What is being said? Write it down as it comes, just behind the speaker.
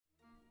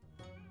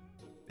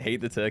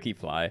hate the turkey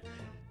fly.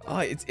 Oh,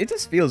 it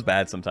just feels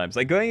bad sometimes.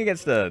 Like going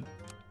against a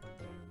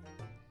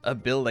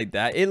build like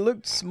that, it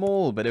looked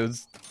small, but it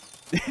was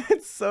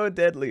it's so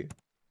deadly.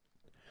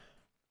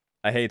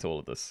 I hate all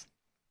of this.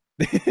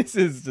 This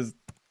is just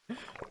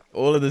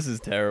all of this is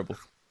terrible.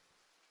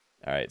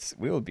 All right, so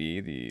we will be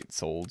the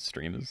sold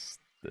streamers,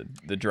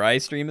 the dry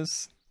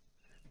streamers,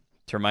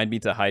 to remind me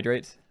to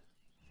hydrate.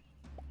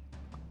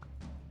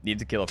 Need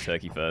to kill off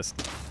turkey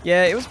first.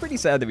 Yeah, it was pretty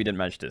sad that we didn't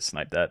manage to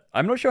snipe that.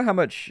 I'm not sure how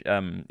much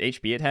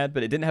HP it had,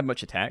 but it didn't have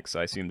much attack,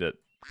 so I assumed it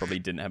probably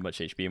didn't have much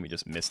HP and we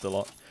just missed a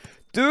lot.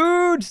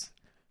 Dude!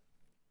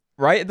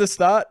 Right at the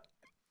start?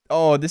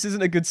 Oh, this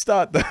isn't a good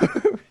start,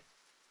 though.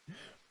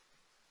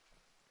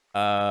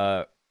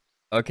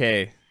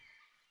 Okay.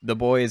 The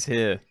boy is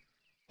here.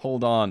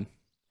 Hold on.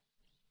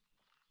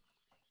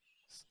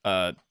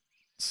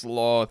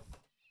 Sloth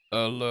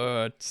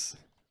alert.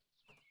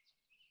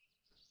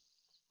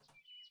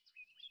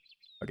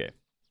 Okay.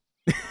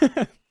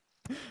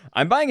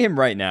 I'm buying him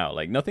right now.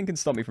 Like, nothing can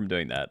stop me from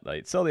doing that.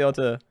 Like, sell the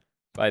otter,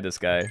 buy this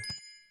guy.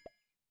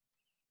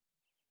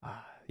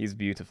 He's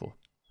beautiful.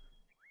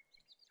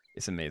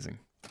 It's amazing.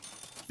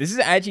 This is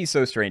actually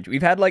so strange.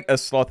 We've had, like, a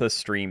Slother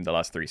stream the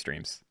last 3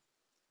 streams.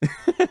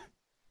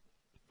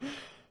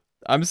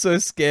 I'm so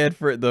scared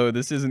for it, though.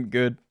 This isn't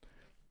good.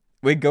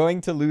 We're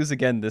going to lose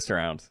again this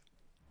round.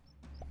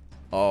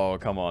 Oh,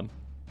 come on.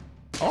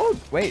 Oh,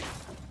 wait.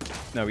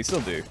 No, we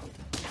still do.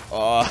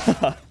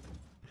 Oh.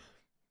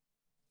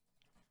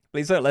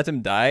 Please don't let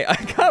him die. I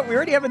can't. We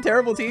already have a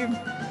terrible team.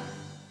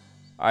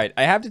 Alright,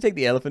 I have to take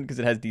the elephant because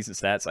it has decent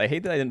stats. I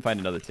hate that I didn't find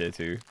another tier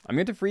 2. I'm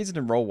going to freeze it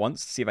and roll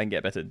once to see if I can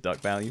get better duck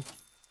value.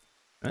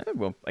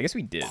 Well, I guess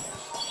we did.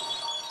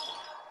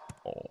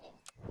 Oh.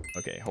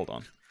 Okay, hold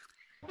on.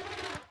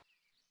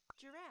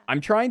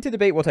 I'm trying to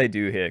debate what I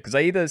do here, because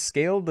I either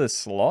scale the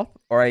sloth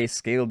or I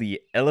scale the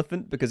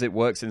elephant because it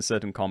works in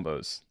certain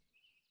combos.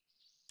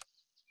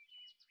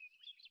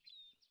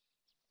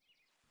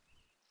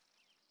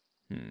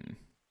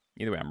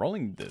 Either way, I'm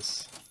rolling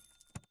this.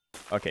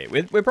 Okay,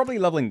 we're probably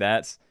leveling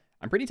that.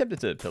 I'm pretty tempted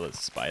to Pillar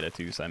Spider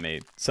too, so I may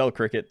sell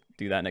Cricket,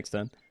 do that next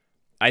turn.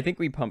 I think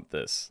we pump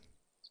this.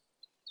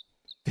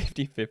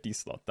 50-50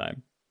 Sloth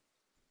time.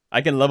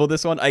 I can level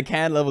this one. I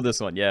can level this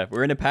one. Yeah,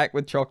 we're in a pack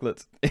with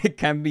chocolate. It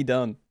can be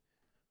done.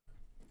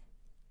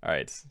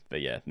 Alright,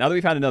 but yeah. Now that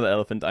we found another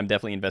elephant, I'm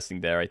definitely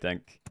investing there, I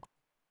think.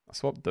 I'll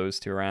swap those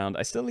 2 around.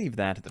 I still leave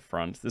that at the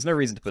front. There's no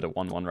reason to put a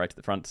 1-1 right at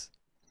the front.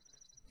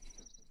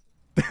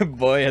 The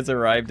boy has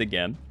arrived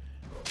again.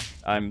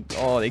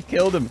 Oh, they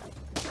killed him.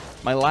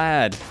 My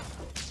lad.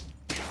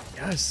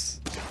 Yes.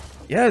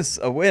 Yes,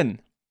 a win.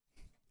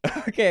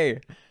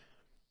 Okay.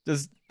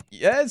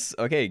 Yes.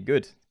 Okay,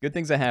 good. Good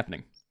things are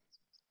happening.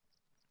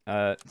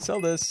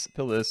 Sell this,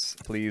 pill this,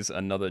 please,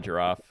 another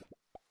giraffe.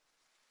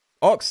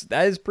 Ox,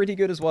 that is pretty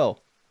good as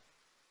well.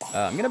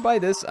 I'm going to buy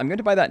this. I'm going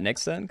to buy that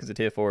next turn, because the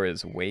tier 4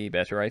 is way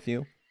better, I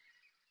feel.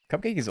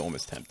 Cupcake is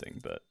almost tempting,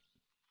 but...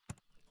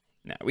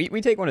 Nah, we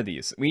take one of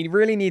these. We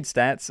really need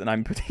stats, and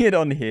I'm putting it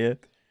on here.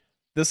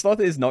 The sloth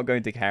is not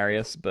going to carry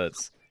us, but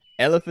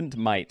elephant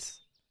might.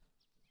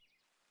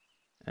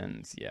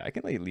 And yeah, I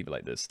can leave it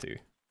like this too.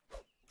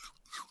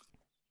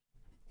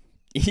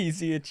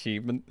 Easy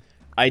achievement.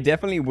 I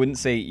definitely wouldn't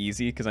say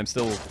easy, because I'm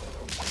still...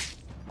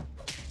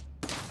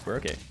 We're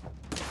okay.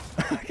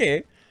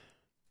 Okay.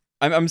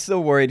 I'm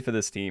still worried for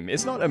this team.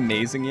 It's not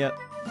amazing yet.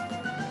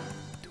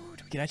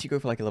 Dude, we can actually go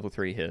for like a level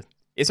 3 here.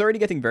 It's already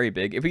getting very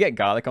big. If we get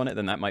garlic on it,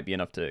 then that might be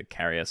enough to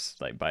carry us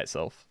like by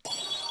itself.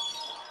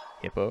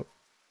 Hippo.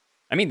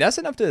 I mean, that's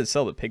enough to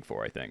sell the pig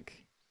for, I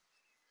think.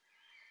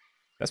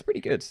 That's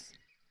pretty good.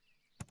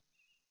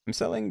 I'm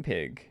selling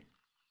pig.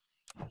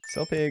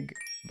 Sell pig,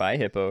 buy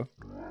hippo.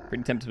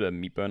 Pretty tempted to put a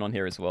meat bone on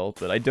here as well,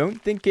 but I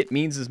don't think it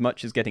means as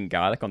much as getting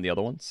garlic on the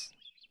other ones.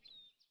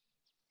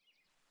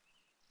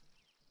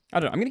 I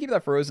don't know. I'm going to keep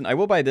that frozen. I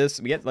will buy this.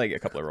 We get like a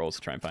couple of rolls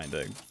to try and find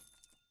a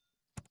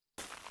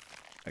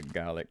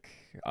garlic.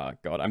 Oh,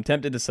 God. I'm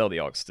tempted to sell the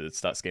ox to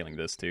start scaling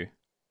this too.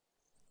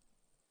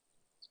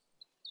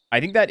 I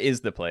think that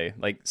is the play.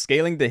 Like,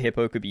 scaling the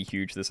hippo could be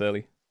huge this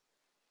early.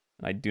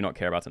 I do not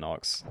care about an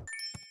ox.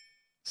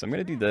 So I'm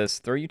going to do this.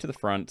 Throw you to the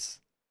front.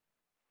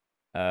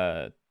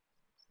 I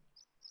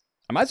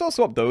might as well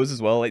swap those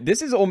as well. Like,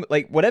 this is almost,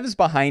 like, whatever's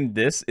behind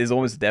this is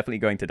almost definitely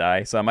going to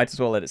die. So I might as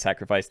well let it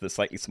sacrifice the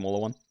slightly smaller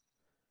one.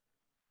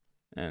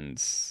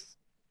 And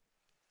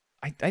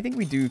I think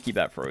we do keep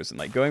that frozen.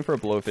 Like, going for a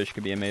blowfish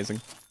could be amazing.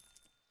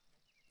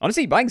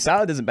 Honestly, buying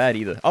salad isn't bad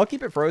either. I'll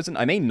keep it frozen.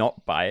 I may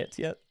not buy it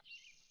yet.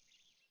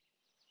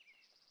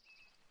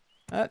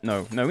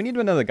 No, we need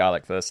another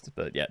garlic first.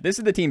 But yeah, this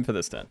is the team for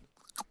this turn.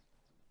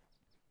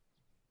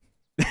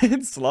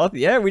 Sloth,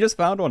 yeah, we just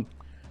found one.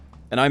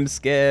 And I'm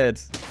scared.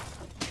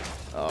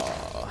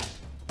 Oh.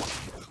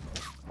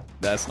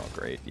 That's not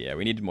great. Yeah,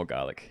 we needed more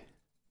garlic.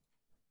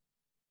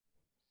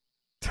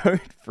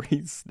 Don't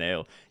freeze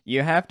snail.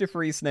 You have to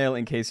freeze snail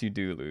in case you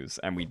do lose.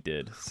 And we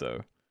did,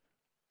 so...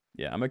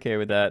 Yeah, I'm okay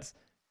with that.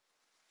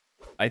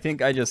 I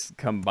think I just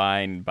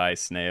combine by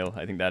snail.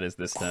 I think that is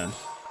this turn.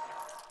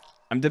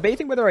 I'm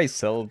debating whether I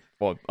sell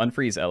or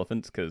unfreeze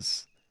elephant,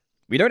 because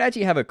we don't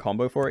actually have a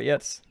combo for it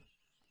yet.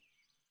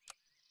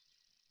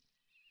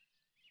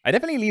 I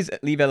definitely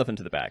leave elephant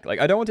to the back. Like,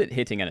 I don't want it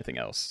hitting anything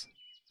else.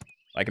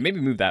 I can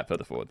maybe move that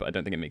further forward, but I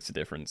don't think it makes a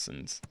difference.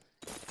 And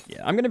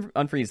yeah, I'm going to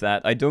unfreeze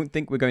that. I don't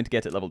think we're going to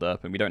get it leveled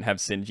up, and we don't have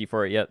synergy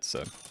for it yet,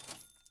 so...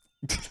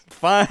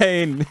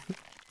 Fine!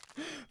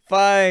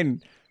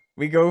 Fine!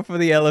 We go for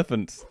the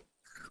elephant.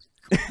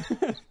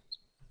 It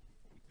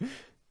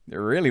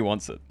really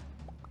wants it.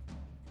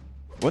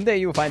 One day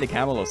you'll find a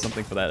camel or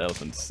something for that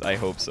elephant. I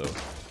hope so.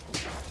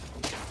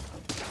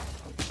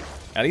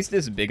 At least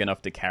it's big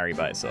enough to carry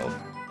by itself.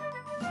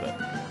 But,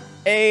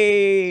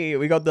 hey!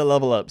 We got the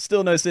level up.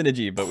 Still no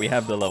synergy, but we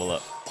have the level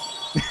up.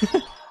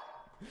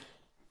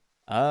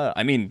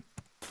 I mean,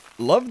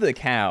 love the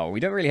cow. We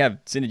don't really have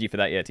synergy for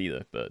that yet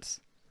either, but...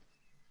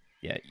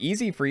 Yeah,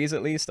 easy freeze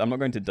at least. I'm not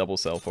going to double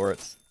sell for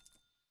it.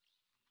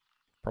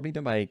 Probably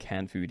don't buy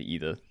canned food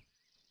either.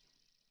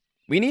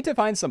 We need to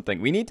find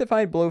something. We need to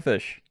find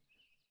blowfish.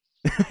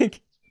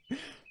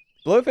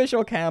 Blowfish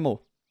or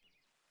camel?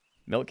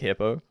 Milk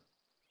hippo.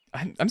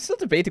 I'm still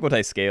debating what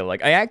I scale.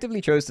 Like, I actively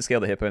chose to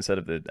scale the hippo instead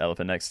of the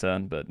elephant next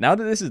turn, but now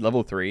that this is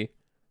level 3,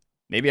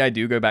 maybe I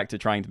do go back to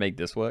trying to make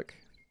this work.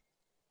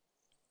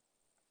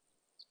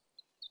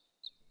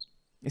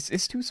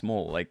 It's too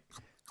small. Like,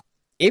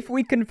 if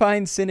we can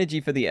find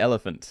synergy for the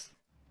elephant,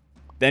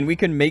 then we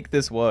can make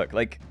this work.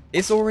 Like,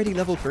 it's already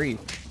level 3.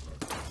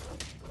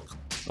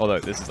 Although,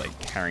 this is, like,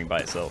 carrying by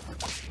itself.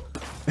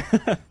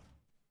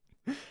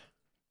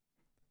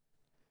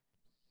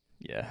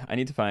 Yeah, I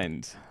need to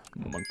find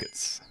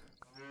munkets.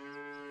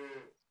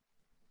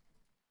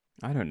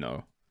 I don't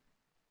know.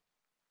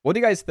 What do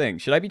you guys think?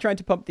 Should I be trying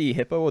to pump the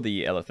hippo or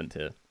the elephant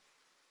here?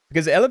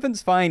 Because the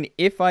elephant's fine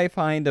if I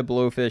find a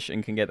blowfish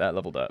and can get that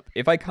leveled up.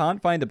 If I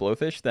can't find a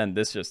blowfish, then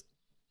this just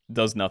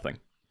does nothing.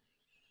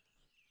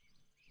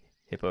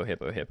 Hippo,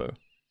 hippo, hippo.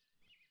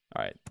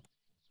 Alright.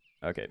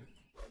 Okay.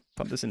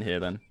 Pump this in here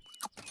then.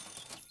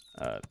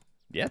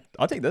 Yeah,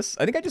 I'll take this.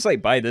 I think I just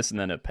like buy this and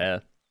then a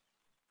pair.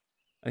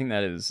 I think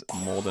that is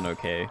more than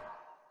okay. I'm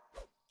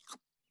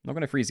not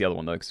going to freeze the other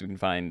one though, because we can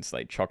find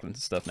like chocolate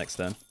and stuff next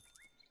turn.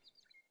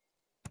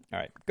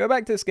 Alright, go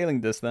back to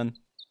scaling this then.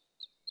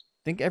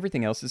 I think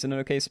everything else is in an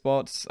okay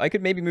spot. I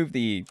could maybe move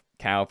the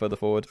cow further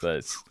forward, but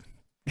it's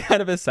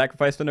kind of a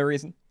sacrifice for no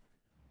reason.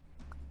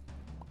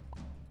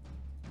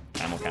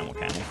 Camel, camel,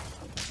 camel.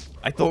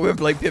 I thought we were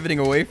like pivoting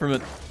away from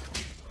it.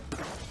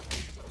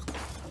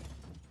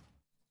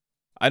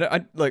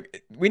 Look,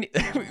 we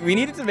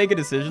needed to make a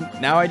decision.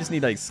 Now I just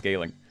need like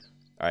scaling.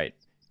 All right,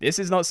 this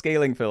is not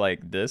scaling for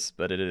like this,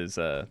 but it is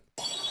a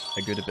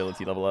good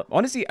ability level up.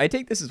 Honestly, I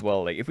take this as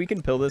well. Like if we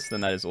can pill this,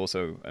 then that is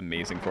also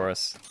amazing for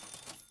us.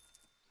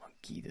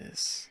 Monkey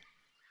this.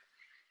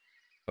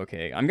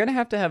 Okay, I'm gonna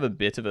have to have a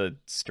bit of a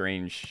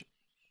strange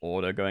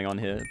order going on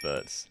here,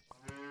 but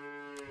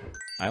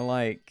I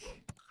like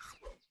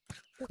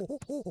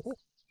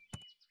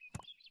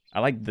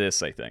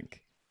this, I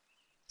think.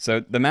 So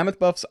the mammoth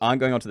buffs aren't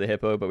going onto the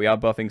hippo, but we are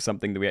buffing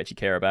something that we actually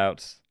care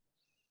about.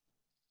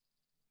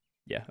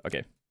 Yeah,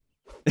 okay.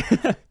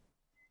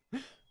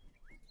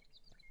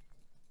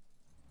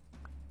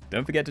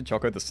 Don't forget to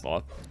choco the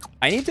sloth.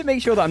 I need to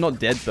make sure that I'm not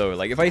dead though.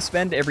 Like if I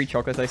spend every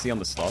chocolate I see on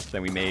the sloth,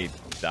 then we may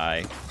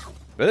die.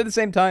 But at the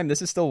same time,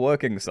 this is still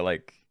working, so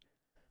like...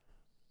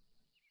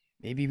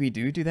 Maybe we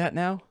do that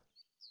now?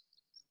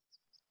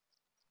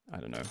 I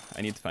don't know.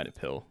 I need to find a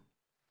pill.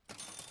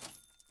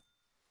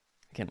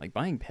 Again, like,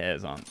 buying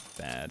pairs aren't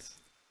bad.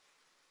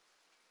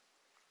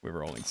 We're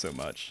rolling so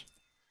much.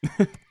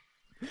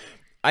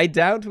 I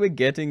doubt we're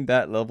getting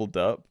that leveled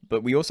up,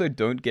 but we also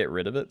don't get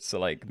rid of it, so,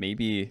 like,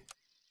 maybe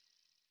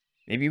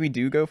we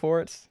do go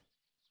for it.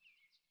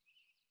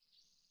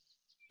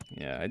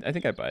 Yeah, I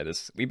think I buy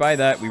this. We buy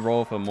that, we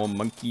roll for more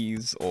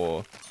monkeys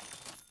or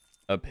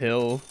a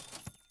pill.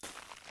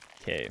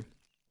 Okay.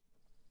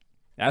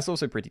 That's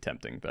also pretty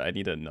tempting, but I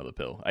need another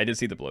pill. I did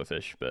see the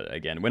blowfish, but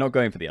again, we're not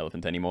going for the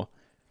elephant anymore.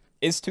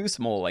 It's too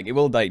small, like, it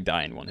will die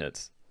in one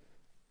hit.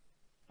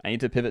 I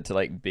need to pivot to,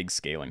 like, big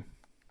scaling.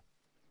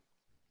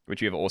 Which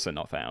we have also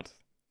not found.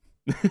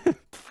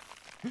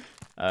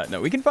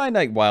 No, we can find,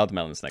 like, wild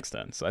melons next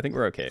turn, so I think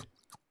we're okay.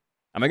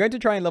 Am I going to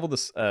try and level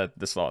the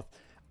sloth?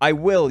 I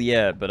will,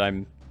 yeah, but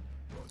I'm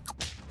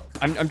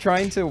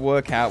trying to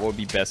work out what would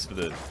be best for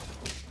the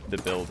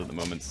build at the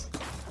moment.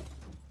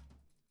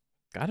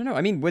 I don't know,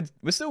 I mean,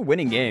 we're still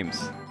winning games.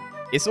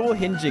 It's all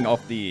hinging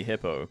off the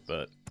hippo,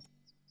 but...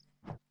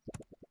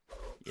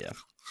 Yeah.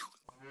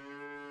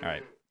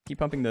 Alright. Keep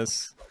pumping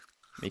this.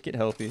 Make it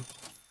healthy.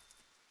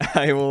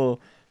 I will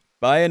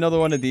buy another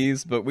one of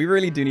these, but we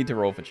really do need to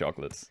roll for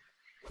chocolates.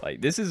 Like,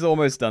 this is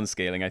almost done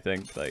scaling, I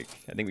think. Like,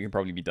 I think we can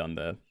probably be done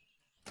there.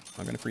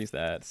 I'm gonna freeze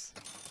that.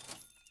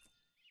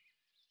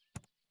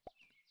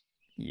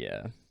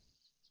 Yeah.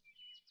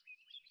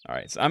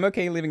 Alright, so I'm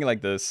okay leaving it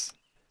like this.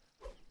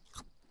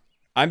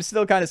 I'm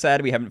still kind of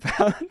sad we haven't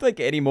found, like,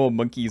 any more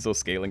monkeys or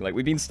scaling. Like,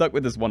 we've been stuck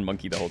with this one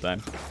monkey the whole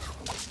time.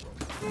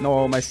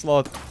 No, my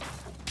sloth.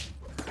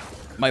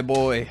 My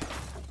boy.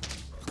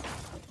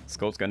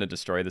 Sculpt's going to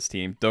destroy this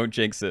team. Don't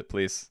jinx it,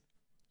 please.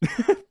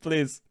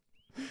 Please.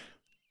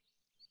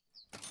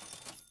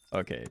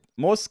 Okay,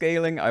 more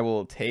scaling I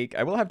will take.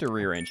 I will have to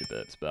rearrange a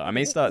bit, but I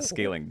may start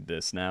scaling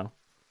this now.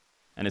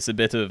 And it's a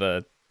bit of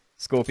a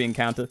scorpion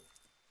counter.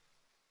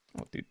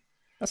 Oh, dude.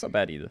 That's not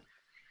bad either.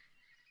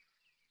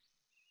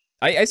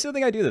 I still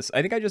think I do this.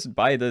 I think I just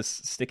buy this,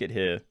 stick it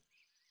here.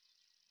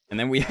 And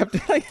then we have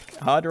to, like,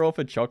 hard roll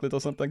for chocolate or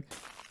something.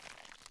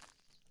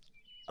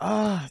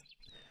 Ah.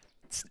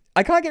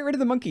 I can't get rid of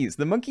the monkeys.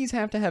 The monkeys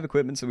have to have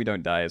equipment so we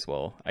don't die as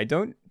well. I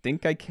don't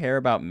think I care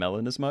about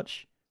melon as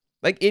much.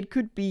 Like, it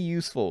could be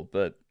useful,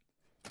 but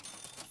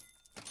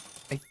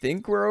I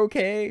think we're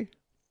okay.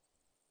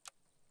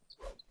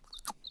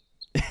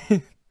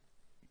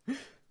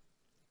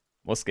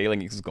 More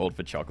scaling equals gold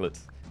for chocolate.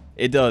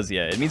 It does,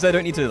 yeah. It means I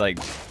don't need to, like,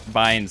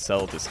 buy and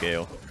sell to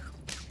scale.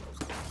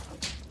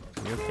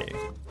 We're okay.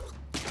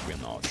 We're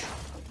not.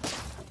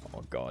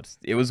 Oh, God.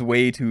 It was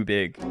way too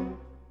big.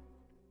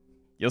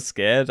 You're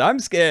scared? I'm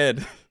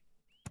scared!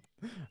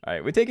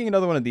 Alright, we're taking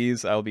another one of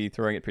these. I'll be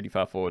throwing it pretty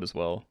far forward as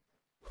well.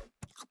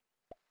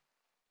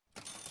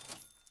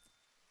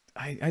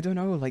 I don't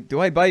know, like,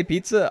 do I buy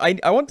pizza?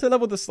 I want to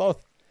level the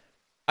sloth.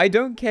 I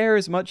don't care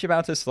as much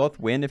about a sloth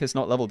win if it's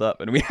not leveled up,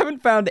 and we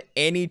haven't found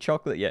any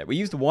chocolate yet. We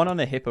used one on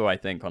a hippo, I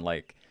think, on,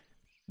 like,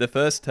 the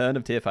first turn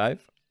of tier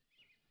 5.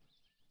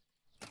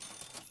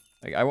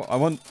 Like, I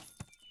want...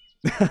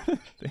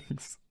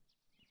 things.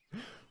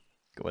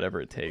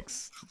 Whatever it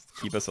takes.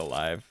 Just keep us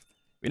alive.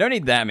 We don't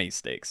need that many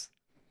steaks.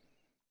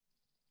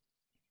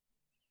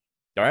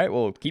 Alright,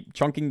 we'll keep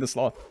chunking the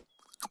sloth.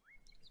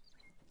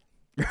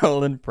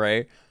 Roll and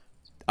pray.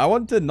 I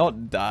want to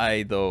not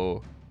die,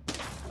 though.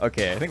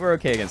 Okay, I think we're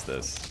okay against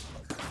this.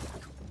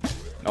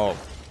 Oh,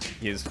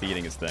 he is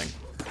feeding his thing.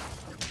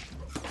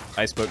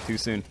 I spoke too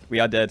soon. We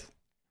are dead.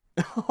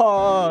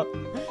 Oh,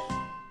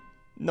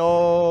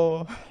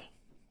 no.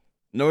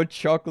 No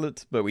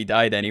chocolate, but we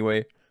died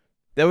anyway.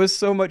 There was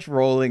so much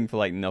rolling for,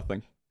 like,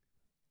 nothing.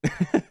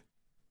 That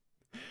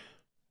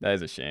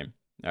is a shame.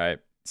 Alright,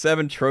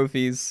 7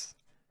 trophies.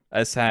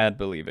 A sad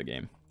believer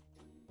game.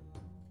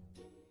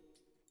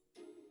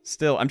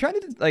 Still, I'm trying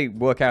to, like,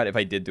 work out if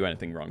I did do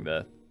anything wrong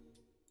there.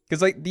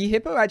 Because, like, the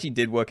hippo actually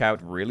did work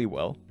out really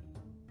well.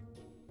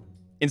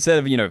 Instead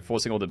of, you know,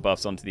 forcing all the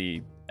buffs onto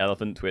the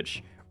elephant,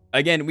 which,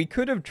 again, we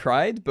could have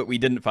tried, but we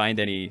didn't find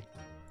any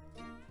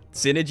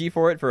synergy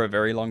for it for a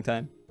very long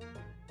time.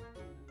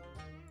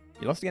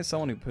 You lost against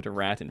someone who put a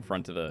rat in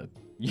front of a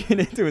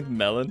unit with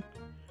melon.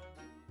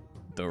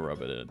 Don't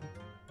rub it in.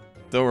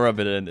 Don't rub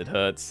it in, it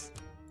hurts.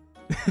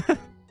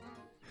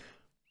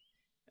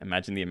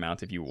 Imagine the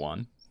amount if you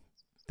won.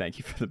 Thank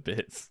you for the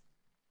bits.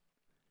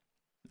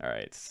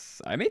 Alright,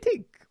 I may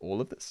take all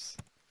of this.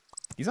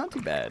 These aren't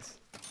too bad.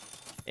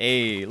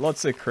 Hey,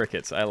 lots of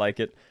crickets, I like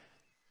it.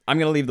 I'm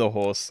gonna leave the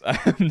horse.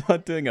 I'm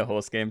not doing a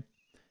horse game.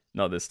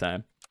 Not this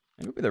time.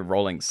 I'm gonna be the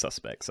rolling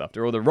suspects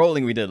after all the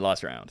rolling we did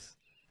last round.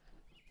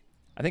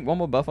 I think one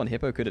more buff on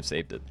hippo could have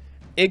saved it.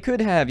 It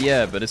could have,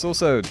 yeah, but it's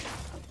also...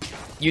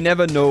 You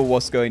never know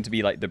what's going to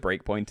be, like, the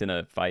break point in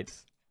a fight.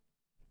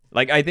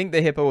 Like, I think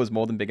the hippo was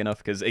more than big enough,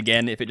 because,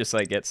 again, if it just,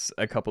 like, gets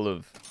a couple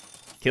of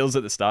kills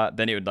at the start,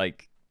 then it would,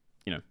 like,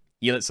 you know,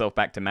 heal itself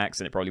back to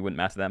max, and it probably wouldn't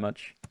matter that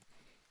much.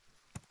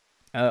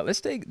 Let's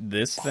take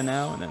this for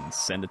now, and then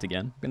send it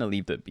again. I'm gonna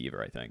leave the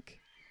beaver, I think.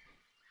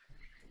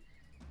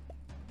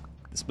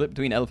 The split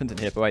between elephant and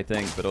hippo, I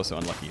think, but also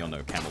unlucky on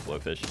no camel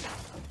blowfish.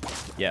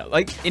 Yeah,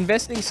 like,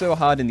 investing so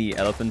hard in the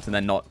elephant and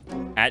then not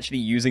actually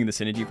using the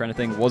synergy for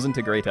anything wasn't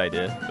a great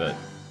idea, but...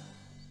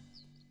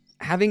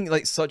 Having,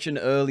 like, such an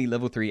early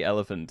level 3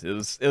 elephant, it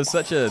was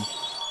such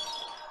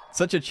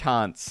a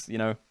chance, you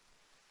know?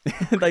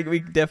 Like, we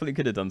definitely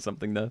could have done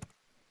something there.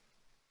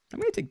 I'm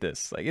gonna take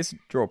this. Like, it's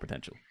draw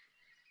potential.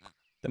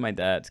 Then my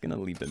dad's gonna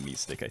leave the meat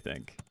stick, I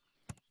think.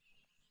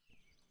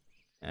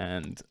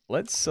 And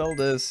let's sell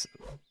this,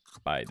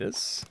 buy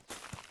this,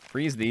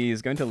 freeze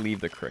these, going to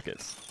leave the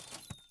crickets.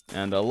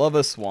 And I love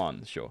a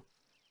swan, sure.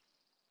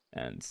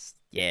 And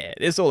yeah,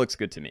 this all looks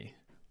good to me.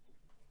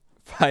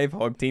 5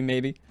 hog team,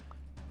 maybe?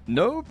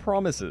 No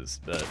promises,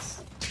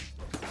 but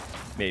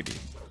maybe.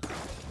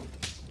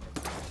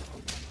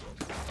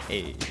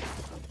 Hey,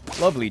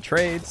 lovely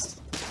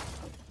trades.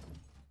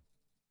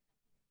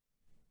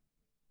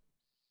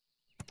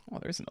 Oh,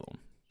 there's another one.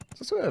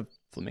 There's also a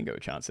flamingo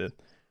chance here.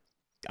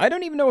 I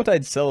don't even know what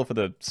I'd sell for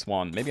the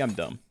swan. Maybe I'm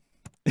dumb.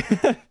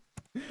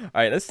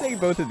 Alright, let's take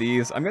both of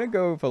these. I'm gonna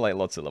go for, like,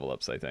 lots of level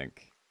ups, I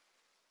think.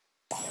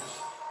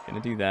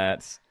 Gonna do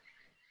that.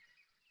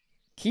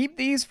 Keep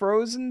these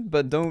frozen,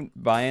 but don't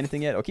buy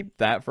anything yet. Or keep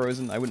that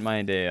frozen. I wouldn't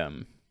mind a,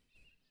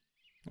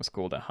 what's it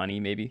called? A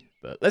honey, maybe?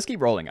 But let's keep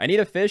rolling. I need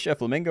a fish, a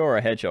flamingo, or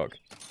a hedgehog.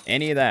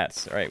 Any of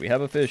that. Alright, we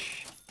have a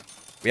fish.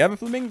 We have a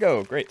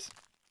flamingo. Great.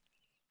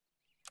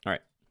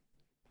 Alright.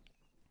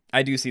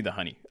 I do see the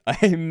honey.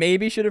 I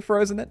maybe should have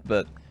frozen it,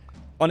 but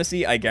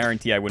honestly, I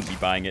guarantee I wouldn't be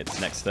buying it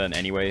next turn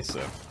anyway,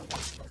 so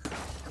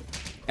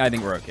I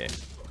think we're okay.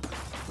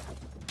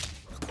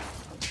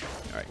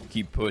 Alright,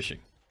 keep pushing.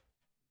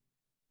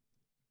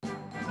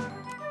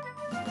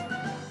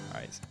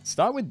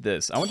 start with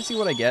this. I want to see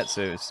what I get,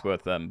 so it's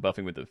worth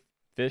buffing with the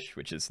fish,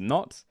 which is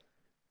not.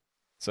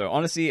 So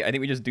honestly, I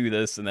think we just do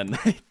this and then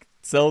like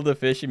sell the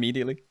fish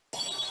immediately.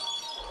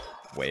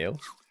 Whale.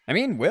 I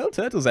mean, whale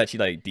turtle's actually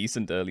like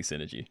decent early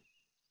synergy.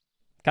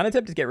 Kind of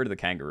tempted to get rid of the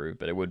kangaroo,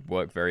 but it would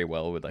work very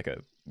well with like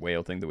a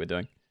whale thing that we're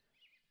doing.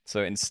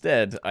 So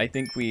instead, I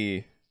think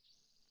we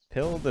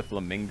pill the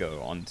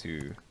flamingo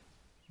onto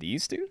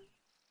these two.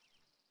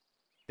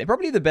 They're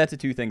probably the better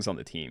two things on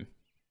the team.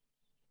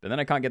 But then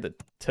I can't get the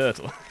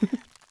turtle.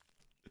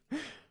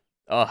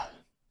 Oh.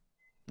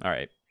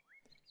 Alright.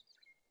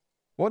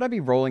 What would I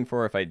be rolling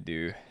for if I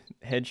do?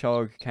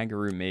 Hedgehog,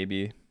 kangaroo,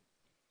 maybe.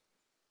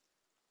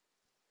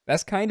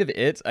 That's kind of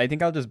it. I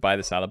think I'll just buy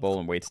the salad bowl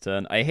and wait a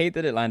turn. I hate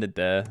that it landed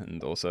there,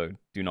 and also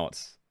do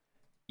not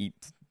eat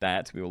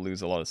that. We will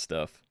lose a lot of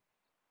stuff.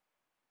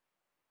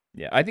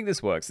 Yeah, I think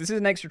this works. This is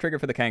an extra trigger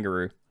for the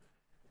kangaroo.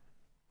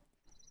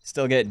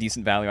 Still get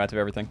decent value out of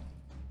everything.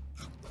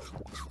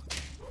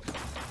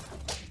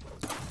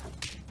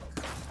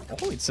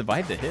 Oh, it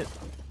survived the hit.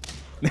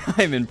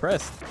 I'm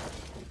impressed.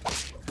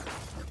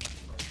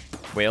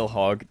 Whale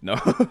hog. No.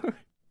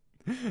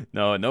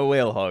 No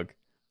whale hog.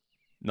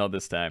 Not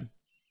this time.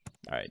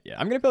 Alright, yeah.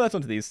 I'm going to put that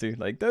onto these two.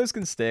 Like, those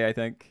can stay, I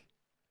think.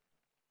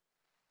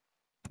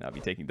 I'll be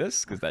taking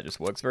this, because that just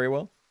works very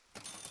well.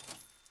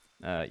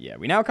 Yeah,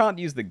 we now can't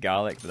use the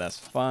garlic, but that's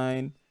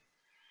fine.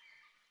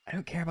 I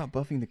don't care about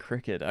buffing the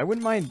cricket. I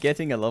wouldn't mind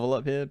getting a level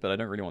up here, but I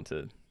don't really want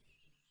to...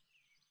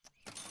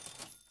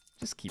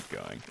 Just keep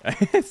going.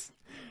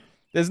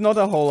 There's not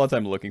a whole lot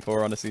I'm looking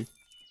for, honestly.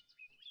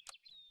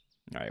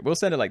 Alright, we'll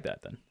send it like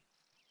that, then.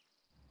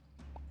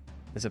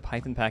 There's a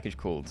Python package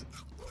called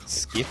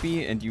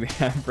Skippy, and you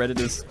have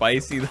Predator's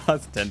Spicy.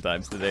 That's 10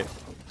 times today.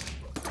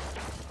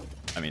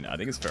 I mean, I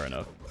think it's fair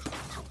enough.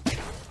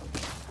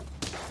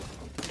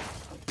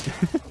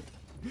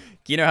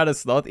 Keenoe had a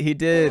Sloth? He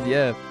did,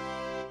 yeah.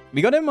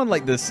 We got him on,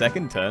 like, the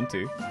second turn,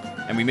 too.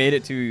 And we made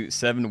it to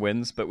 7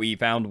 wins, but we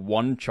found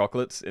 1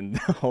 chocolate in the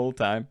whole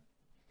time.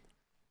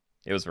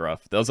 It was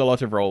rough. There was a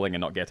lot of rolling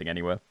and not getting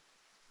anywhere.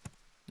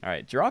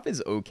 Alright, Giraffe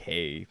is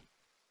okay.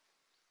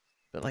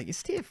 But, like,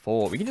 it's tier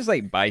 4. We can just,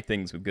 like, buy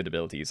things with good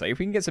abilities. Like, if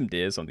we can get some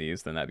deers on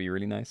these, then that'd be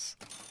really nice.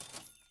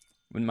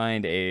 Wouldn't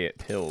mind a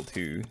pill,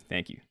 too.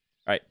 Thank you.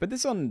 Alright, put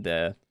this on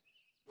there.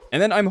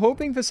 And then I'm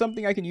hoping for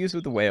something I can use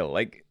with the whale.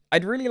 Like,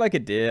 I'd really like a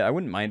deer. I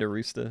wouldn't mind a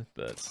rooster,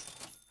 but...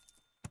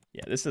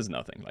 Yeah, this is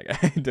nothing.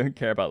 Like, I don't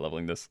care about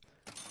leveling this.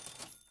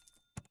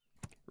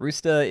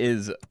 Rooster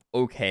is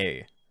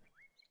okay.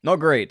 Not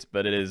great,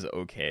 but it is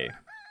okay.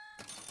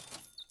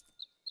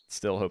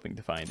 Still hoping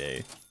to find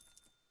a...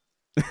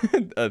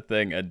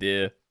 a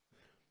deer.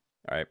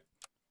 Alright.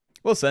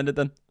 We'll send it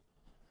then.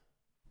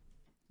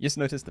 You just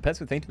noticed the pets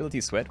with faint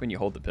abilities sweat when you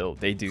hold the pill.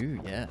 They do,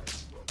 yeah.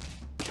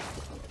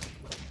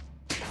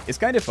 It's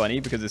kind of funny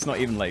because it's not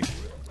even like...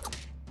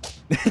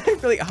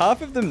 like,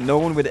 half of them no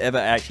one would ever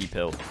actually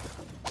pill.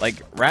 Like,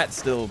 rat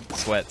still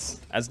sweats,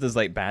 as does,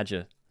 like,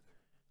 badger.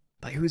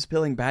 Like, who's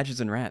pilling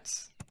badgers and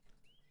rats?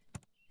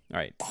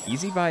 Alright,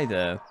 easy buy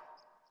there.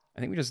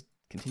 I think we just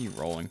continue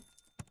rolling.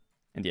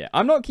 And yeah,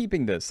 I'm not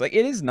keeping this. Like,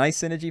 it is nice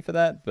synergy for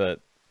that, but...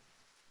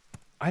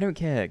 I don't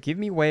care. Give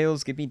me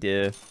whales, give me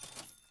deer.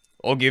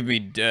 Or give me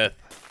death.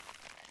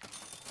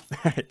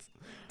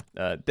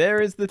 Alright. There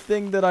is the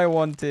thing that I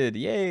wanted.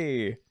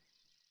 Yay!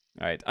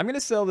 Alright, I'm gonna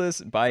sell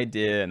this, buy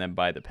deer, and then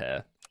buy the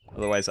pair.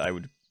 Otherwise, I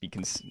would be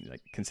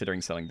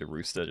considering selling the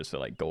rooster just for,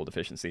 like, gold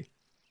efficiency.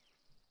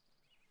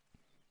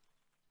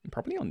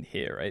 Probably on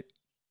here, right?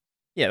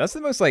 Yeah, that's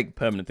the most, like,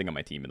 permanent thing on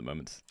my team at the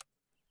moment.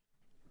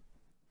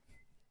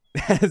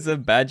 As a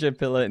badger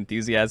pillar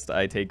enthusiast,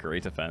 I take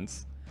great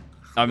offense.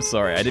 I'm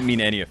sorry, I didn't mean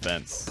any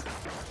offense.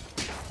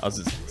 I was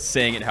just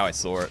saying it how I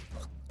saw it.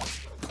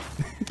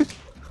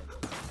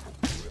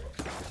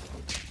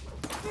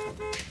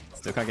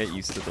 Still can't get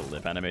used to the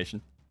lip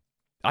animation.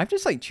 I've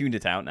just, like, tuned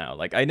it out now.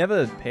 Like, I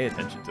never pay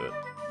attention to it.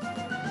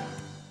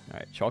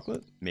 Alright,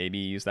 chocolate. Maybe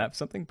use that for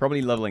something.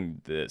 Probably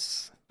leveling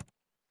this.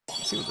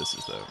 Let's see what this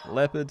is, though.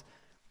 Leopard.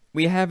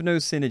 We have no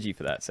synergy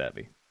for that,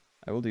 sadly.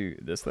 I will do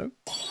this, though.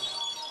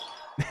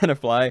 And a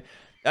fly.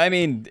 I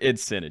mean,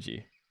 it's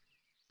synergy.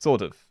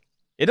 Sort of.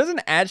 It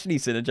doesn't actually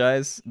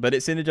synergize, but it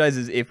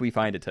synergizes if we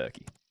find a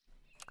turkey.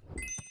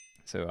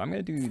 So I'm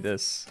going to do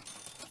this.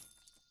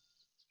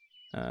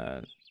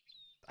 I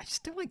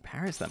just don't like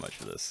parrots that much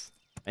for this.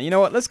 And you know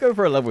what? Let's go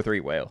for a level 3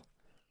 whale.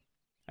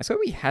 I swear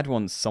we had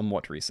one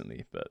somewhat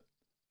recently, but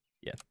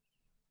yeah.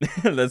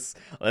 let's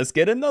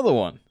get another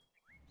one.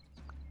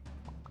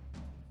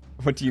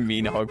 What do you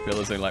mean hog pill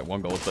is only like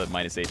 1 gold for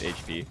minus 8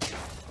 HP?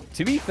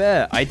 To be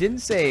fair, I didn't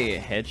say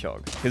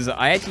hedgehog, because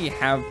I actually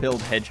have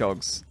pilled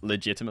hedgehogs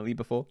legitimately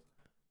before.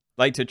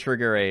 Like to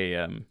trigger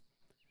a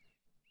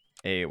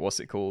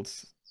what's it called?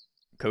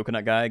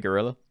 Coconut guy,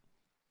 gorilla.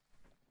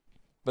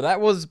 But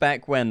that was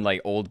back when, like,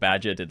 old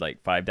badger did,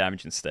 like, 5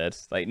 damage instead.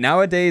 Like,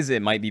 nowadays,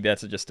 it might be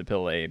better just to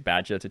pill a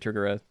badger to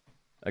trigger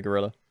a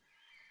gorilla.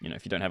 You know,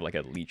 if you don't have, like,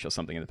 a leech or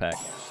something in the pack.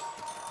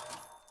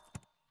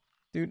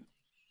 Dude.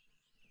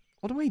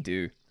 What do I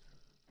do?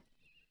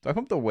 Do I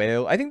pump the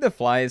whale? I think the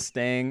fly is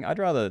staying. I'd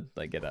rather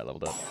like get that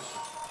leveled up.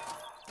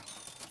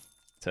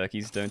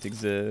 Turkeys don't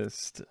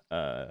exist.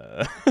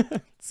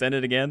 Send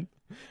it again.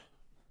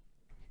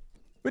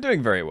 We're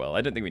doing very well.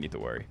 I don't think we need to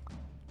worry.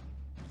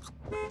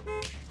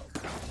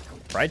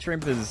 Fried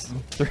shrimp is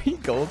 3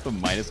 gold for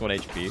 -1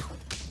 HP.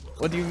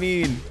 What do you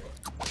mean?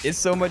 It's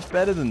so much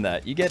better than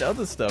that. You get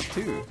other stuff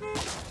too.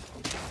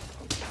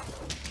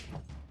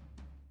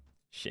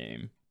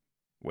 Shame.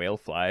 Whale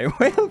fly.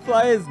 Whale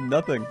fly is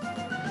nothing.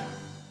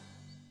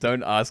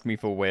 Don't ask me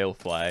for whale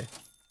fly.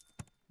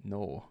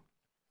 No.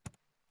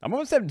 I'm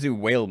almost tempted to do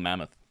whale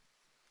mammoth.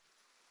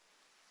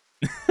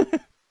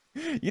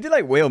 You did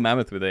like whale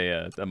mammoth with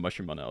a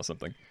mushroom on it or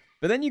something.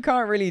 But then you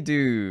can't really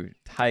do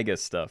tiger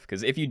stuff.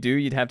 Because if you do,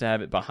 you'd have to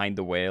have it behind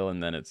the whale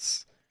and then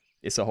it's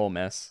a whole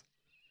mess.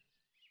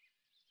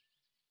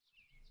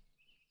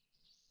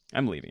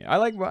 I'm leaving it. I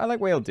like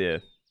whale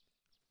deer.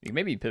 You can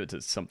maybe pivot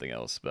to something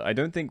else, but I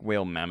don't think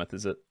whale mammoth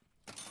is it.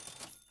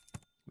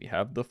 We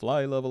have the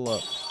fly level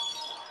up.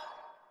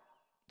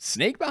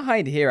 Snake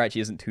behind here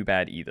actually isn't too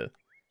bad either.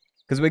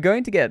 Because we're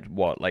going to get,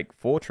 what, like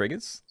 4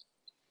 triggers?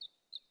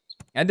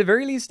 At the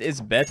very least,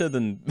 it's better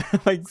than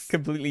like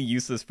completely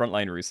useless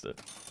frontline rooster.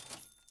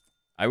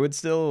 I would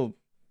still...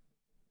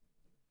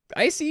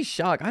 I see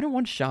shark. I don't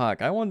want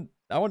shark. I want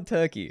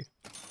turkey.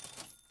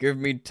 Give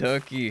me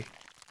turkey.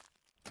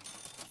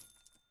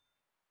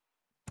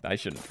 I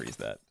shouldn't freeze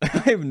that.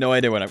 I have no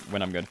idea when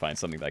I'm going to find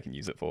something that I can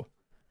use it for.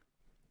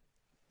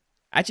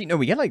 Actually, no,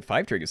 we get like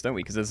 5 triggers, don't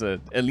we? Because there's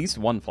at least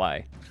 1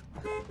 fly.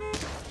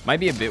 Might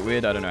be a bit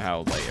weird. I don't know how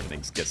like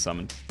everything gets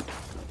summoned.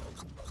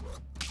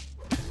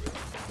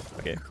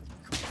 Okay.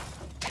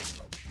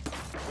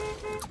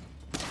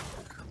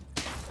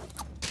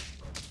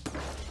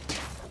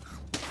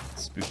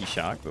 Spooky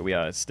shark, but we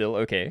are still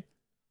okay.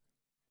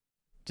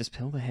 Just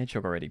pill the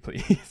hedgehog already,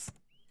 please.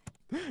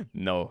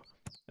 No.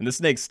 And the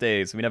snake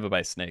stays. We never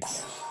buy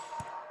snakes.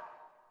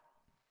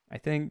 I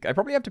think I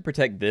probably have to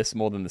protect this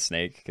more than the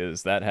snake,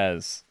 because that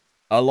has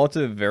a lot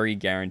of very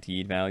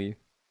guaranteed value.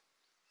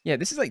 Yeah,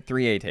 this is like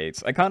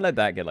 3/8. I can't let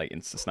that get like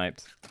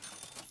insta-sniped.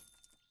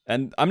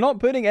 And I'm not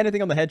putting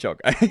anything on the hedgehog.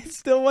 I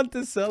still want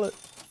to sell it.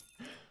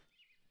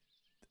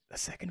 A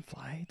second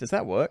fly? Does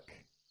that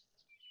work?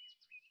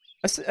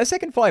 A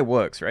second fly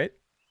works, right?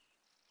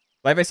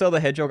 Like if I sell the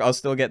hedgehog, I'll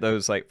still get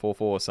those like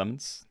 4/4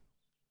 summons.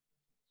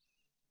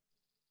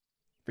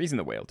 Freezing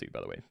the whale too,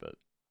 by the way, but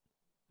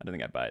I don't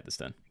think I'd buy it this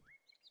turn.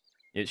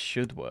 It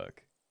should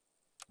work.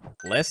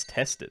 Let's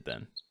test it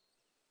then.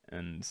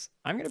 And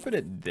I'm going to put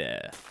it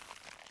there.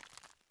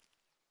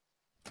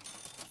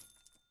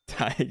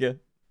 Tiger.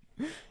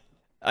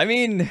 I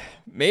mean,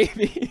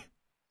 maybe.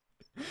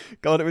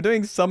 God, we're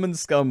doing summon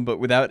scum, but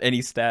without any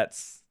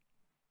stats.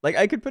 Like,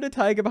 I could put a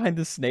tiger behind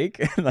the snake,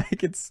 and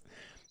like, it's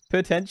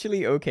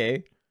potentially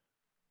okay.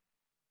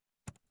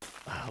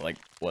 Like,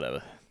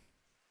 whatever.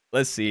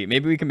 Let's see.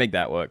 Maybe we can make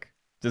that work.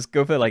 Just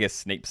go for like a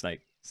snake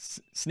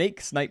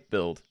snipe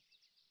build.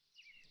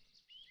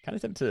 Kind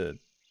of tempted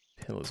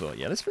to pill as well.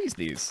 Yeah, let's freeze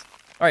these.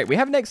 All right, we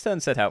have next turn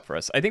set out for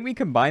us. I think we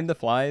combine the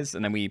flies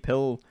and then we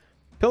pill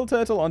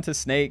turtle onto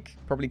snake.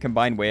 Probably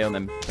combine whale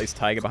and then place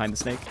tiger behind the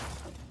snake.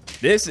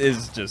 This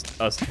is just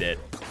us dead.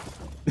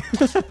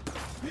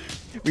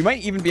 We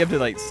might even be able to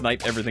like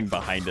snipe everything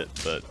behind it,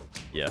 but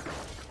yeah.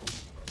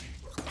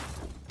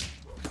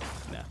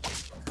 Nah.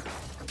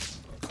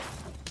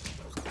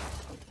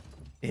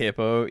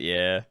 Hippo,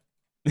 yeah.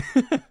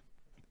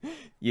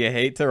 You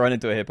hate to run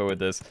into a hippo with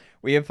this.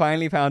 We have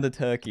finally found a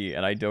turkey,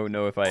 and I don't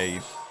know if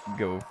I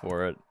go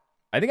for it.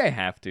 I think I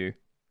have to.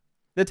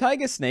 The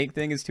tiger snake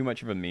thing is too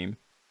much of a meme.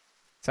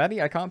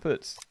 Sadly, I can't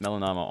put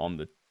melon armor on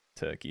the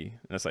turkey,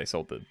 unless I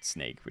sold the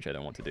snake, which I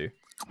don't want to do.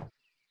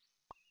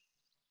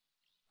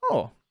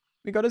 Oh,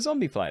 we got a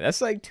zombie fly.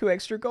 That's like 2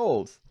 extra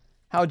gold.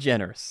 How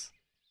generous.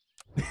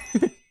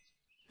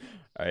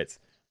 Alright,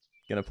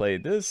 gonna play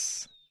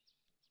this.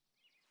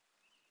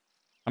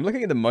 I'm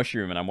looking at the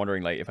mushroom and I'm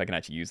wondering like if I can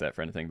actually use that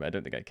for anything, but I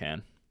don't think I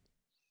can.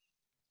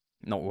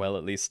 Not well,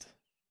 at least.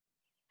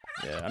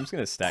 Yeah, I'm just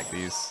gonna stack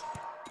these.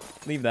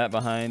 Leave that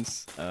behind.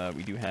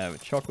 We do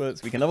have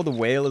chocolates. We can level the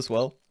whale as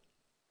well.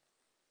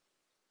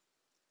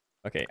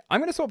 Okay, I'm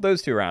gonna swap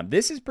those 2 around.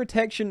 This is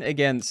protection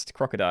against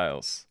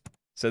crocodiles.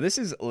 So this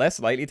is less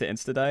likely to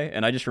insta-die,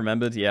 and I just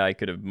remembered, yeah, I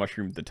could have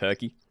mushroomed the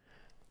turkey.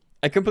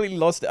 I completely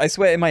lost it. I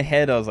swear in my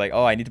head I was like,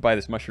 oh, I need to buy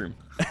this mushroom.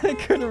 I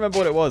couldn't remember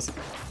what it was.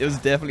 It was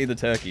definitely the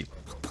turkey.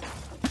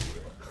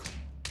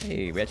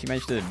 Hey, we actually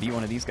managed to beat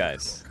one of these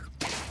guys.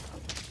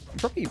 We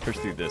probably push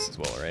through this as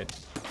well, right?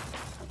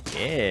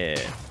 Yeah.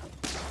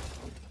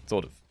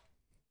 Sort of.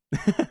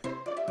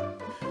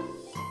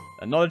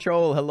 Not a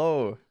troll,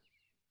 hello.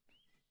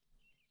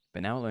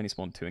 But now it'll only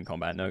spawn 2 in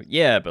combat. No,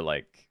 yeah, but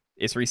like,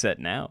 it's reset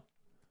now.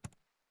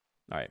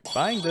 Alright,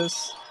 buying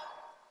this.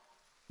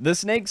 The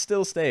snake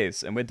still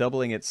stays, and we're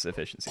doubling its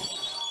efficiency.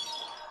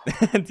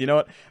 Do you know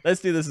what? Let's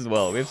do this as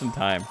well. We have some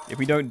time. If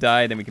we don't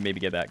die, then we can maybe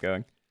get that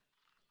going.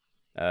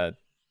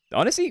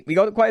 Honestly, we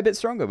got quite a bit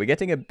stronger. We're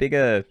getting a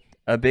bigger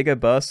a bigger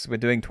bus, we're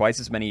doing twice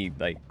as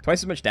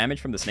much damage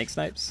from the snake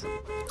snipes.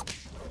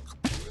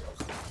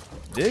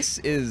 This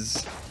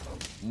is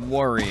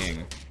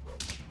worrying.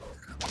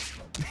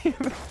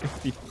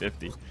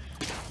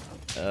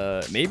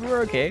 50-50. Maybe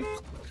we're okay.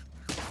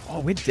 Oh,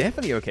 we're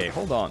definitely okay.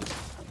 Hold on.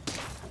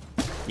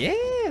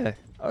 Yeah,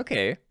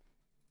 okay.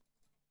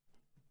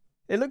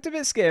 It looked a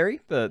bit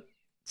scary, but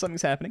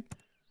something's happening.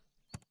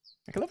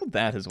 I can level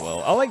that as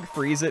well. I'll like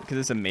freeze it because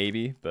it's a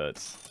maybe, but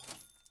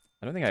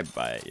I don't think I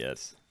buy it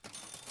yet.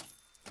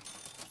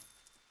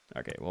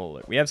 Okay, well,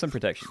 look, we have some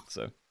protection,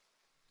 so.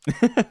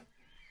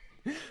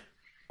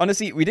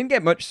 Honestly, we didn't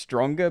get much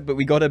stronger, but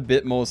we got a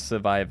bit more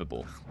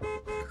survivable.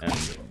 And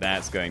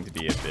that's going to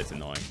be a bit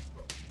annoying.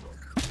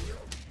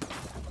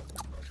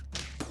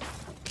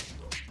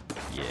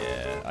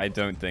 Yeah, I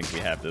don't think we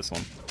have this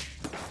one.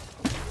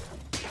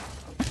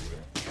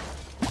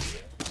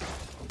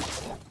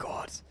 Oh,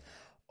 God.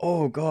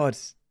 Oh, God.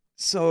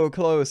 So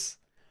close.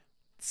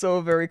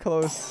 So very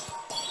close.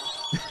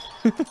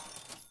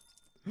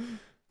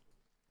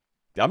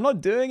 I'm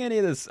not doing any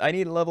of this. I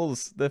need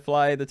levels. The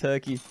fly, the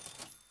turkey.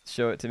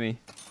 Show it to me.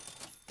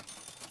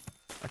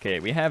 Okay,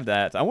 we have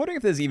that. I'm wondering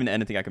if there's even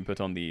anything I can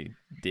put on the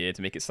deer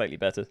to make it slightly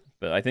better.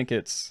 But I think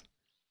it's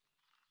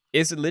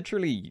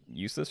literally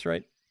useless,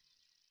 right?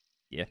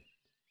 Yeah.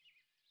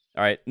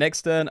 Alright,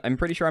 next turn. I'm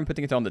pretty sure I'm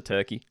putting it on the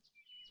turkey.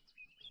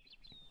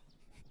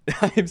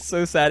 I'm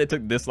so sad it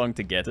took this long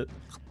to get it.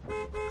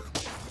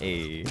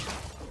 Hey.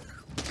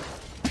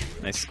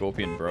 Nice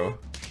scorpion, bro.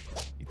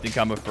 You think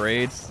I'm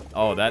afraid?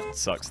 Oh, that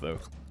sucks, though.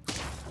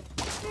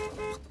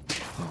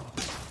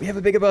 We have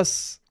a bigger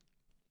bus.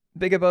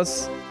 Bigger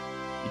bus.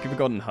 You could have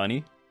gotten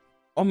honey.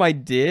 Oh, my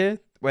dear.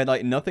 Where,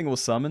 like, nothing will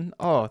summon.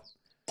 Oh.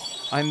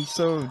 I'm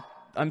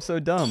so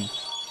dumb.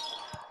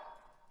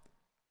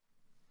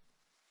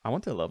 I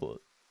want to level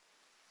it.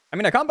 I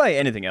mean, I can't buy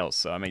anything else,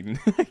 so I mean...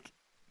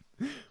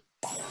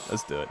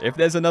 Let's do it. If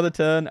there's another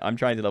turn, I'm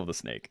trying to level the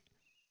snake.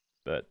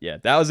 But yeah,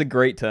 that was a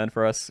great turn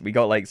for us. We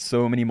got like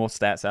so many more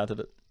stats out of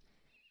it.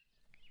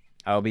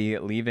 I'll be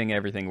leaving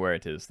everything where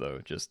it is, though.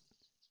 Just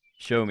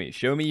show me.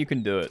 Show me you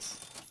can do it.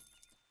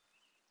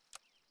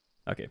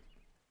 Okay.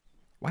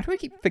 Why do I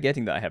keep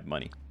forgetting that I have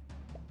money?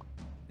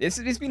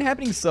 It's been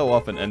happening so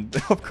often, and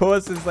of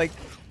course it's like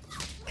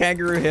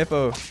kangaroo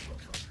hippo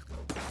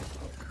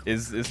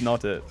is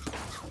not it.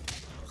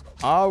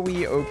 Are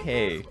we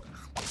okay?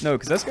 No,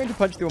 because that's going to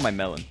punch through my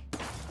melon.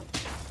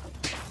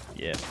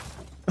 Yeah.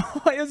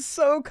 Oh, it was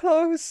so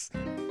close.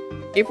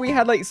 If we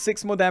had like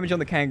 6 more damage on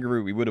the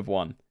kangaroo, we would have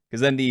won.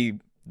 Because then the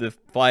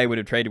fly would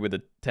have traded with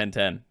the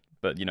 10-10.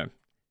 But, you know,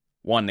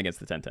 won against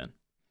the 10-10.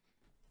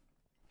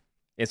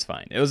 It's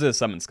fine. It was a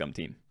summon scum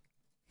team.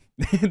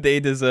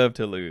 They deserve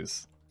to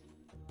lose.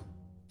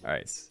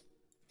 Alright.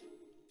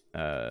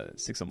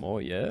 6 or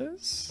more,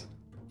 yes.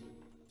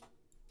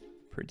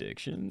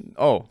 Prediction.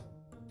 Oh.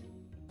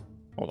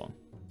 Hold on.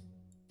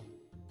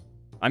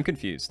 I'm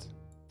confused.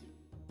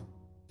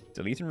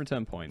 Delete and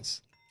return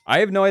points. I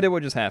have no idea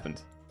what just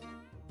happened.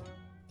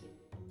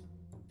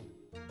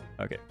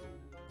 Okay.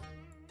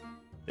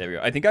 There we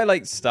go. I think I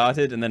like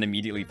started and then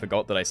immediately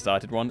forgot that I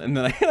started one and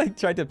then I like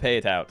tried to pay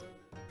it out.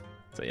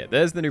 So yeah,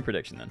 there's the new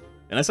prediction then.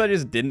 Unless I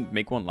just didn't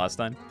make one last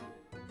time.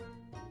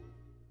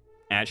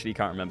 Actually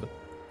can't remember.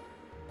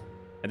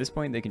 At this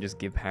point, they can just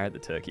give Parrot the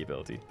turkey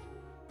ability.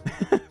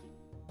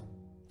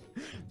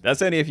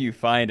 That's only if you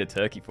find a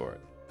turkey for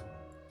it.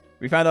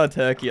 We found our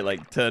turkey at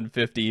like turn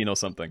 15 or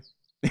something.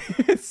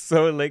 It's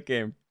so late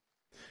game.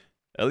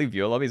 Early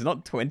viewer lobby is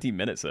not 20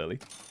 minutes early.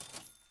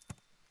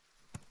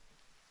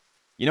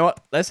 You know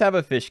what? Let's have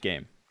a fish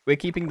game. We're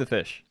keeping the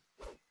fish.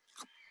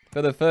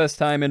 For the first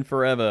time in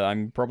forever,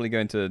 I'm probably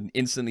going to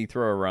instantly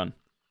throw a run.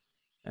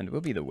 And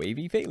we'll be the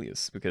wavy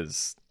failures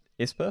because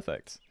it's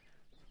perfect.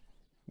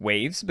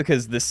 Waves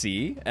because the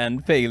sea,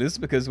 and failures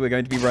because we're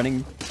going to be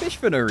running fish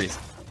for no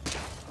reason.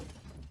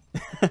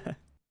 There's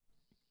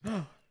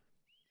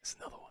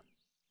another one.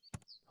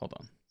 Hold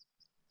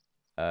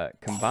on.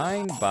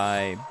 Combine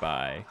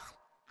by.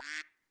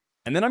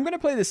 And then I'm going to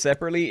play this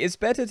separately. It's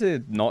better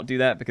to not do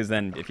that because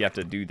then if you have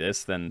to do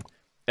this, then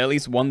at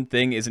least one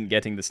thing isn't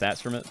getting the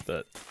stats from it.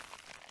 But,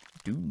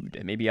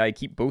 dude, maybe I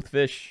keep both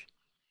fish.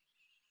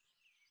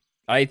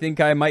 I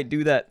think I might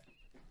do that.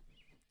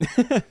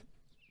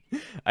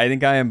 I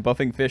think I am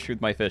buffing fish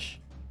with my fish.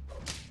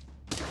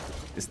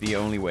 It's the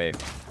only way.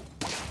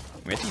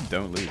 We actually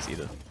don't lose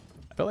either.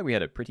 I felt like we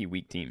had a pretty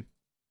weak team.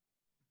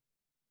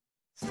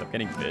 Stop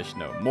getting fish.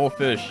 No, more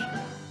fish.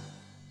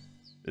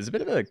 There's a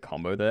bit of a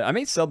combo there. I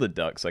may sell the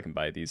duck so I can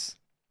buy these.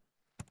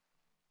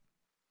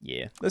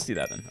 Yeah, let's do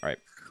that then. All right.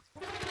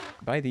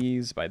 Buy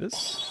these, buy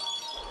this.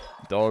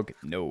 Dog,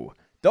 no.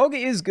 Dog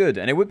is good,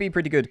 and it would be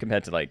pretty good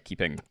compared to, like,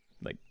 keeping,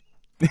 like,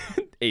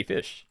 a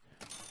fish.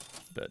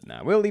 But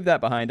nah, we'll leave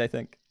that behind, I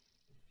think.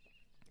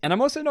 And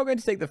I'm also not going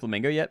to take the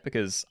flamingo yet,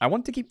 because I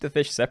want to keep the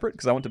fish separate,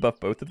 because I want to buff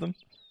both of them.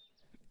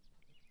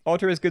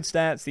 Otter has good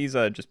stats. These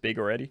are just big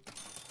already.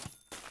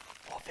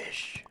 More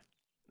fish.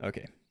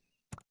 Okay.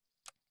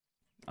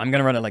 I'm going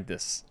to run it like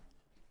this.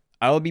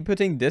 I'll be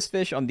putting this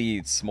fish on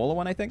the smaller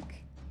one, I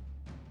think.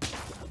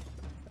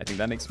 I think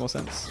that makes more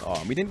sense. Oh,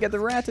 and we didn't get the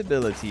rat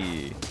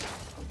ability.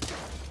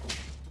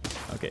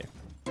 Okay.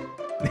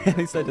 At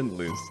least I didn't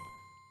lose.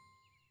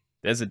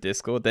 There's a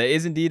Discord. There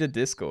is indeed a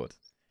Discord.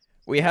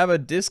 We have a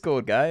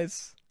Discord,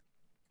 guys.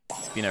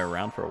 It's been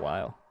around for a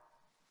while.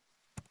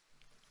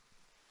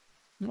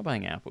 I'm not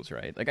buying apples,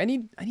 right? Like, I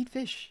need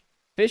fish.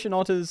 Fish and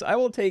otters. I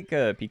will take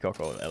a peacock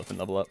or elephant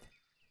level up.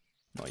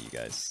 Not you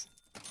guys.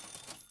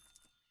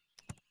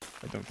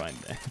 I don't find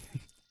that.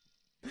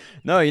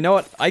 No, you know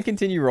what? I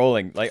continue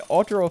rolling. Like,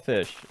 otter or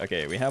fish.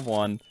 Okay, we have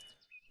one.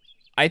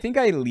 I think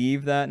I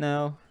leave that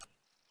now.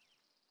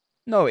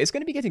 No, it's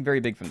going to be getting very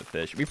big from the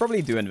fish. We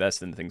probably do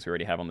invest in the things we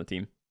already have on the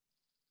team.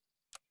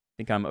 I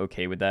think I'm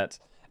okay with that.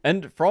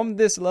 And from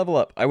this level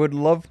up, I would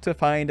love to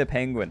find a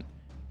penguin.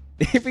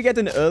 If we get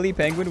an early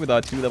penguin with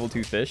our 2 level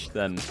 2 fish,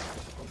 then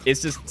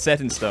it's just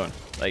set in stone.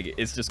 Like,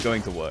 it's just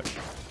going to work.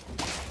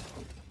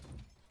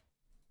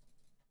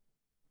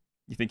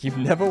 You think you've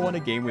never won a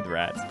game with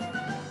rats?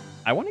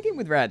 I won a game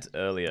with rats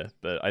earlier,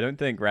 but I don't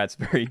think rats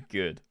very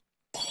good.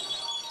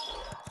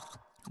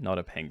 Not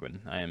a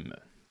penguin.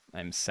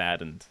 I'm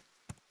saddened.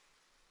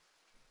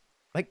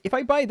 Like, if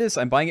I buy this,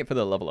 I'm buying it for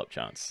the level up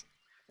chance.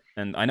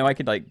 And I know I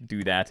could, like,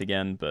 do that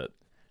again, but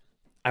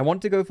I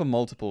want to go for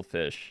multiple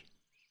fish.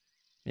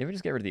 Maybe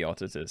just get rid of the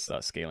otter to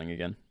start scaling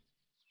again.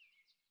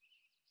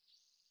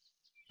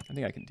 I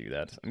think I can do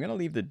that. I'm going to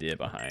leave the deer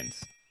behind.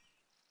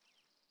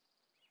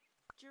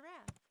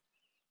 Giraffe.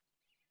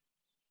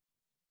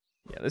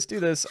 Yeah, let's do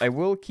this. I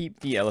will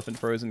keep the elephant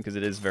frozen because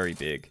it is very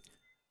big.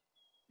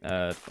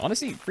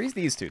 Honestly, freeze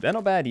these two. They're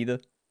not bad either.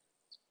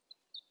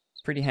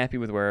 Pretty happy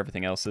with where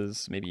everything else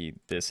is. Maybe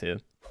this here.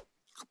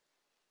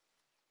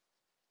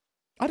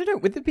 I don't know.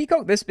 With the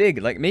peacock this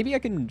big, like, maybe I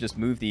can just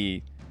move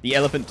the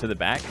elephant to the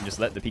back and just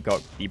let the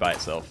peacock be by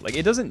itself. Like,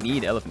 it doesn't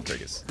need elephant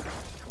triggers.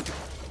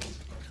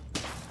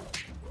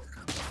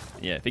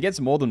 Yeah, if it gets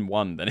more than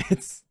one, then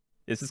it's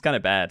just kind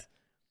of bad.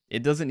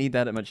 It doesn't need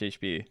that much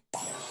HP.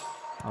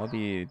 I'll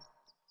be...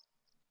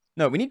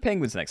 No, we need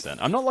penguins next turn.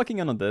 I'm not locking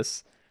in on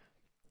this.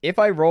 If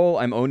I roll,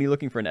 I'm only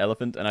looking for an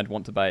elephant, and I'd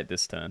want to buy it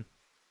this turn.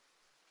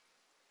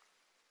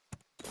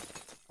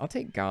 I'll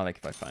take garlic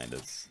if I find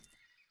it.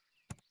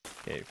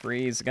 Okay,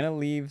 freeze. Gonna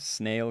leave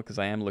snail, because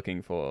I am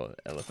looking for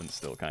elephant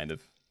still, kind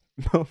of.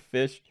 More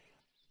fish.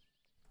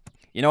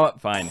 You know what?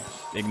 Fine.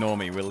 Ignore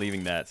me. We're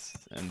leaving that.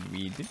 And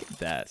we did get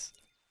that.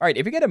 Alright,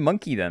 if we get a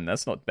monkey then,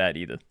 that's not bad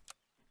either.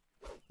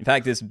 In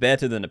fact, it's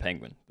better than a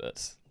penguin,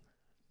 but...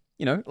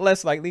 You know,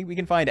 less likely. We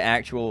can find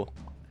actual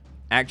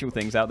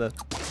things out there.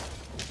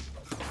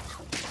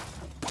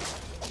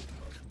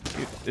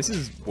 Dude, this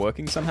is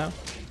working somehow.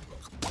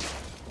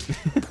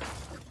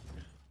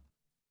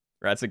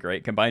 Rats are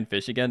great. Combined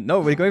fish again?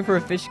 No, we're going for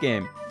a fish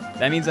game.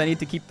 That means I need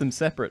to keep them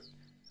separate.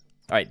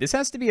 Alright, this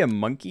has to be a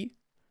monkey.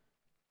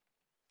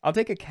 I'll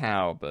take a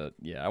cow, but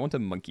yeah, I want a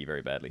monkey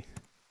very badly.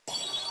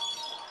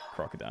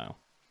 Crocodile.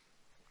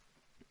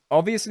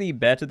 Obviously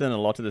better than a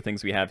lot of the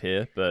things we have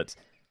here, but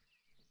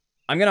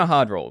I'm gonna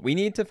hard roll. We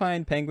need to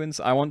find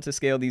penguins. I want to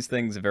scale these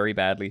things very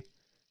badly.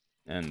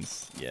 And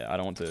yeah, I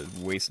don't want to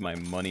waste my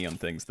money on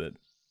things that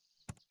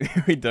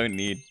we don't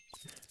need.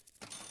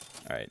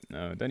 Alright,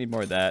 no, don't need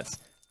more of that.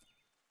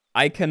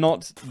 I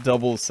cannot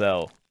double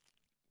sell.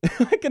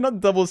 I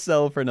cannot double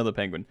sell for another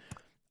penguin.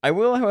 I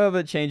will,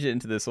 however, change it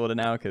into this order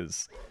now,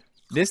 because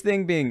this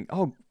thing being...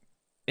 Oh,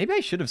 maybe I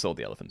should have sold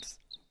the elephants.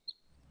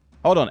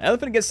 Hold on,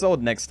 elephant gets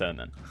sold next turn,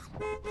 then.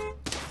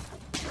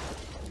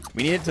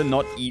 We need it to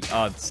not eat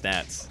our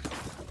stats.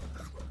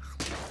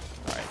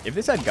 Alright, if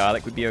this had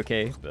garlic, would be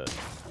okay, but...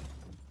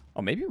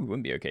 Oh, maybe we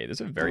wouldn't be okay.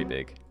 This is very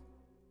big.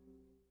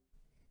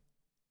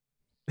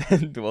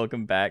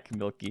 Welcome back,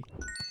 Milky.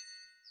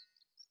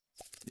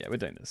 Yeah, we're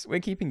doing this. We're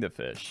keeping the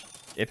fish.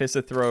 If it's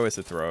a throw, it's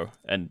a throw.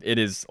 And it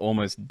is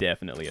almost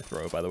definitely a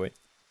throw, by the way.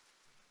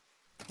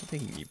 I'm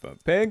taking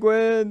Meatbone.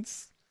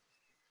 Penguins!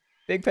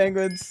 Big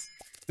penguins!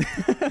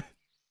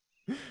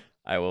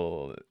 I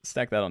will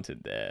stack that onto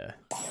there.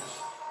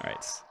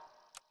 Alright.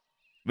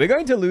 We're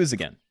going to lose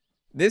again.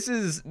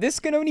 This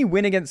can only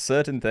win against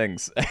certain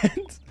things.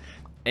 And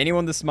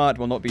anyone this smart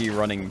will not be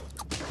running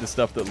the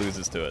stuff that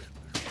loses to it.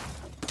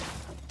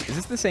 Is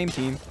this the same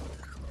team?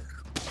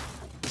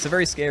 It's a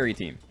very scary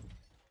team.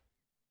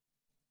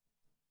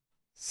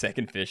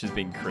 Second fish is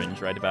being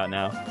cringe right about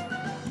now.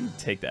 You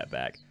take that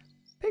back.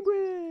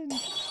 Penguin!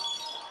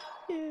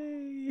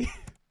 Yay!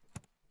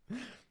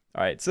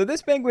 Alright, so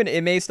this penguin,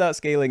 it may start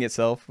scaling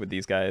itself with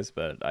these guys,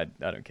 but I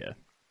don't care.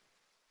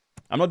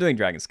 I'm not doing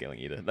dragon scaling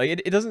either. Like,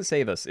 it doesn't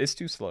save us. It's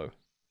too slow.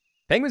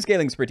 Penguin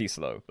scaling's pretty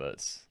slow,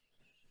 but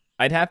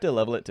I'd have to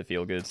level it to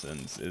feel good,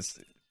 and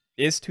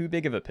it's too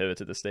big of a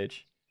pivot at this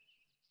stage.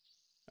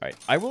 Alright,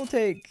 I will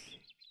take...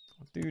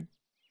 Dude.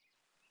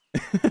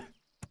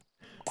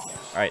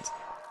 Alright.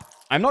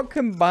 I'm not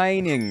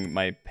combining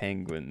my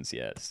penguins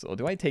yet. Or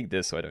do I take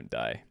this so I don't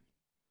die?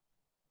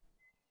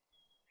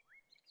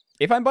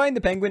 If I'm buying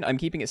the penguin, I'm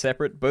keeping it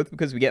separate, both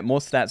because we get more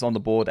stats on the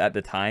board at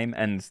the time,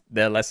 and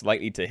they're less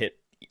likely to hit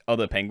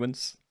other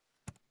penguins.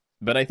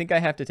 But I think I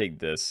have to take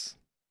this.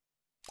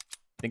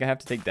 I think I have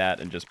to take that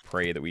and just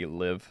pray that we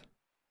live.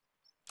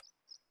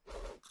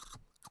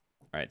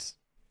 Alright.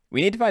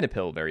 We need to find a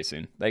pill very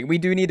soon. Like, we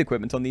do need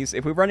equipment on these.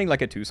 If we're running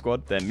like a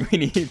 2-squad, then we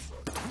need...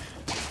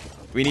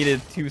 we need a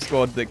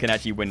 2-squad that can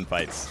actually win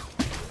fights.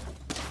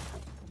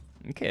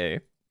 Okay.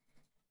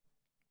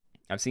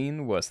 I've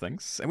seen worse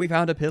things. And we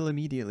found a pill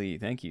immediately.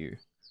 Thank you.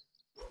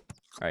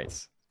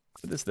 Alright.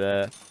 Put this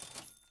there.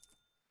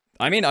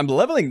 I mean, I'm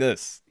leveling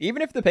this.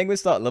 Even if the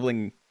penguins start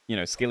leveling, you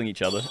know, skilling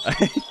each other,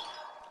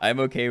 I'm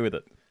okay with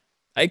it.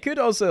 I could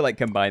also, like,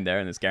 combine there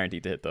and it's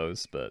guaranteed to hit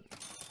those, but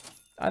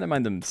I don't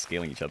mind them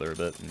scaling each other a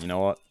bit. And you know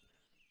what?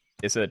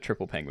 It's a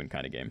triple penguin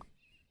kind of game.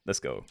 Let's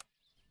go.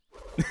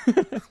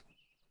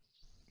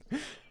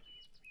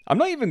 I'm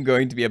not even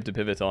going to be able to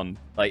pivot on,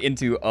 like,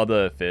 into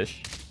other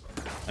fish.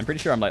 I'm pretty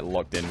sure I'm, like,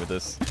 locked in with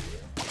this.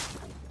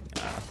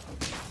 Ah,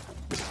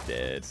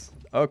 dead.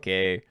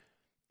 Okay.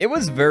 It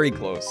was very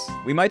close.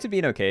 We might have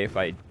been okay if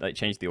I, like,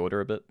 changed the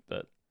order a bit,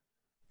 but...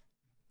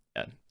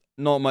 yeah,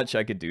 not much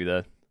I could do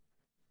there.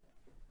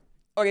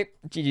 Okay,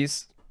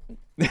 GG's.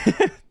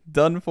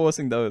 Done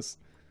forcing those.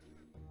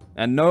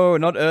 And no,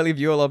 not early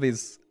viewer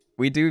lobbies.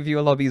 We do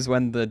viewer lobbies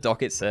when the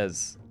docket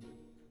says.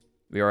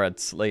 We are a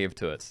slave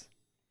to it.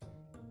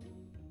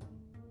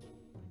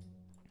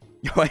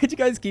 Why did you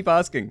guys keep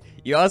asking?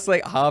 You asked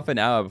like half an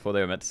hour before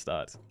they were meant to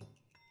start.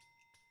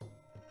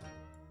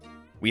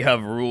 We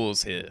have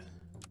rules here.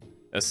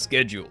 A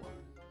schedule.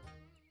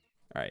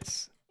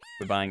 Alright.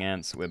 We're buying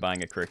ants. We're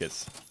buying a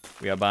cricket.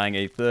 We are buying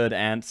a third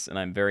ants, and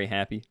I'm very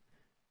happy.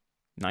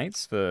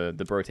 Knights for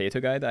the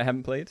Brotato guy that I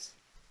haven't played.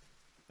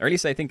 Or at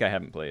least I think I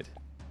haven't played.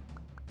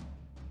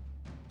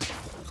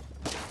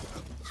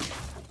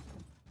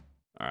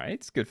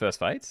 Alright, good first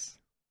fights.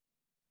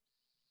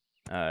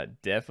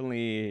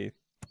 Definitely...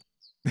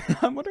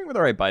 I'm wondering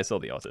whether I buy sell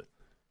the otter.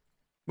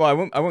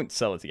 Well, I won't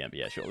sell it again, but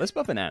yeah, sure. Let's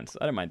buff an ant.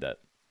 I don't mind that.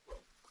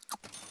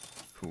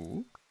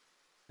 Cool.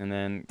 And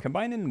then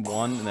combine in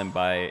one and then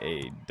buy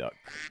a duck.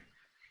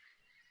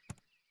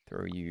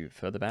 Throw you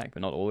further back,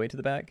 but not all the way to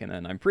the back. And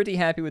then I'm pretty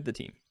happy with the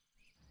team.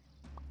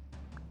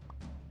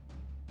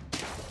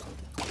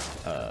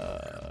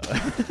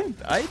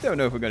 I don't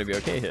know if we're going to be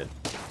okay here.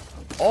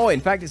 Oh,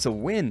 in fact, it's a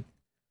win.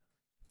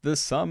 The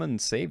summon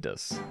saved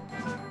us.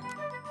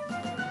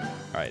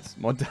 Alright,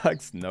 more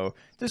ducks? No.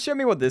 Just show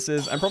me what this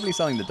is. I'm probably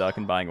selling the duck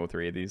and buying all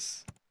three of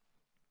these.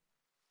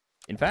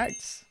 In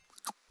fact,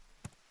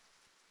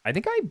 I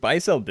think I buy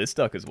sell this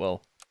duck as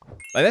well.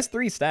 Like, that's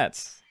 3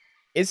 stats.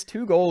 It's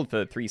 2 gold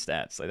for 3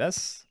 stats. Like,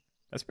 that's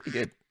pretty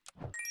good.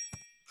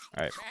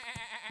 Alright,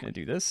 gonna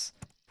do this.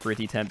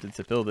 Pretty tempted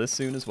to fill this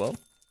soon as well.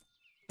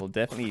 We'll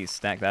definitely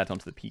stack that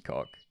onto the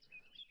peacock.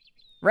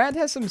 Rat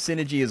has some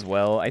synergy as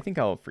well. I think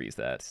I'll freeze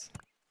that.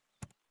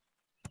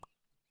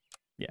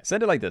 Yeah,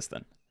 send it like this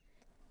then.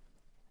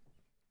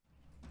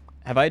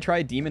 Have I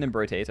tried Demon and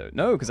Brotato?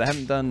 No, because I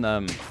haven't done,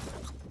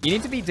 You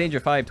need to beat Danger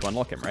 5 to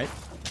unlock him, right?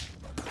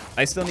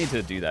 I still need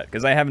to do that,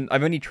 because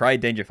I've only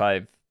tried Danger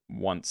 5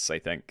 once, I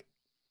think.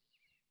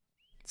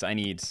 So I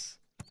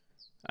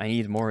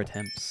need more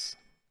attempts.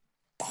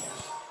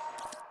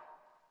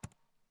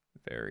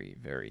 Very,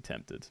 very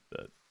tempted,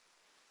 but...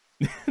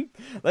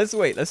 Let's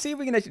wait. Let's see if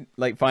we can actually,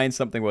 like, find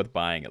something worth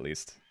buying, at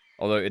least.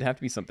 Although, it'd have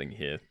to be something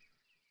here.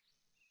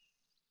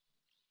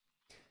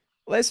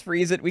 Let's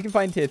freeze it. We can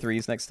find tier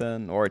 3s next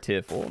turn, or a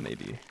tier 4,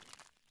 maybe.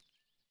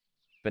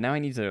 But now I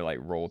need to, like,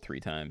 roll 3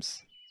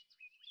 times.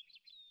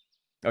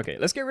 Okay,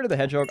 let's get rid of the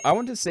hedgehog. I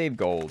want to save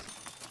gold.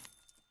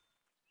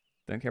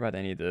 Don't care about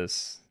any of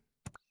this.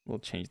 We'll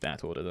change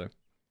that order, though.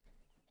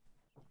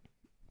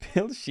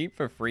 Pill sheep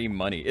for free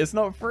money. It's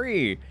not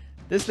free!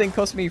 This thing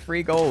cost me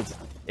 3 gold.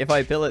 If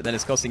I pill it, then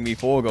it's costing me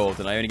 4 gold,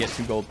 and I only get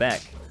 2 gold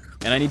back.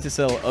 And I need to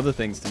sell other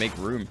things to make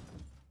room.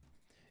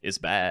 It's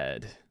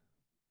bad.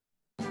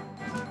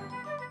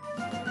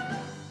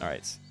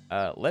 Alright,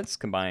 let's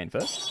combine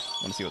first.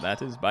 Want to see what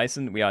that is.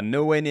 Bison, we are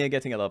nowhere near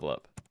getting a level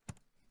up.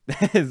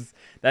 That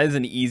is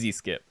an easy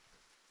skip.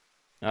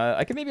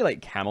 I could maybe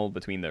like camel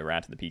between the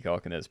rat and the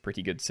peacock, and there's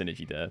pretty good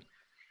synergy there.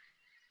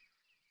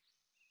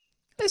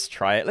 Let's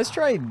try it. Let's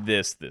try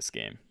this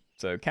game.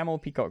 So camel,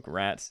 peacock,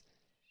 rat.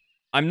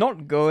 I'm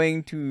not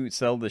going to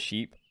sell the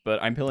sheep,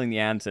 but I'm pilling the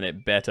ants, and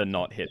it better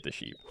not hit the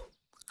sheep.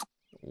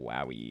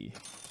 Wowie.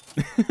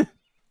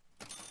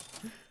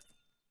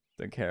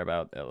 Don't care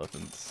about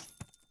elephants.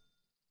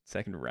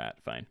 Second rat,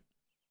 fine.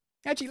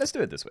 Actually, let's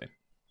do it this way.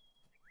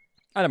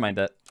 I don't mind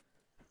that.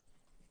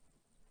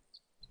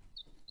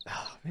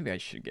 Oh, maybe I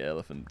should get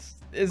elephants.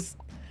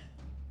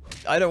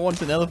 I don't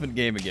want an elephant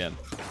game again.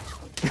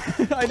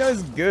 I know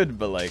it's good,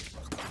 but like,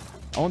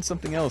 I want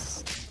something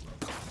else.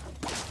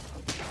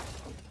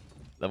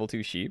 Level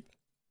 2 sheep.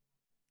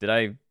 Did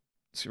I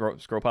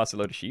scroll past a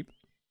load of sheep?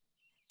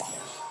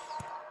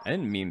 I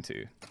didn't mean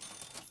to.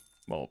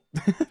 Well,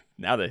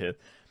 now they're here.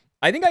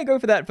 I think I go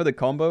for that for the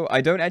combo.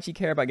 I don't actually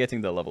care about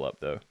getting the level up,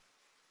 though.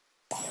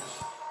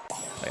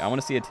 Like, I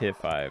want to see a tier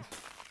 5.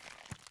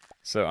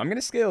 So I'm going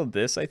to scale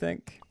this, I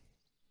think.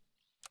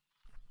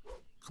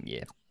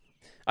 Yeah.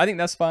 I think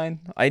that's fine.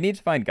 I need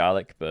to find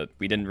garlic, but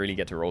we didn't really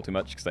get to roll too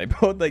much because I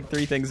bought like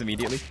 3 things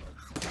immediately.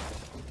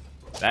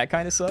 That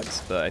kind of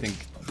sucks, but I think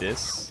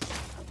this...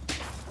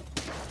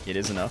 It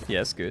is enough.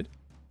 Yes, good.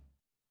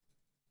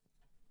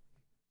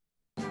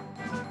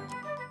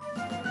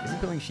 Isn't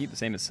killing sheep the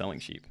same as selling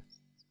sheep?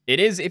 It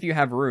is if you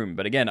have room,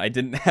 but again, I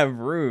didn't have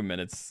room, and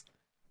it's...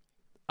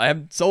 I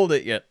haven't sold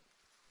it yet.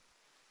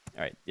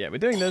 Alright, yeah, we're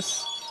doing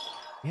this.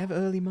 We have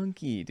early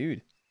monkey,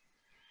 dude.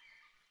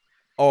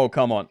 Oh,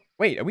 come on.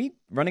 Wait, are we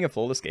running a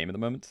flawless game at the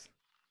moment?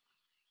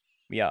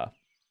 We are.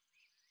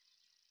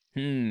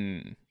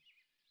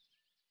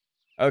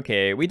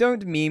 Okay, we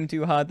don't meme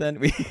too hard then.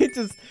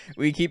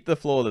 We keep the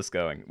flawless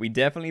going. We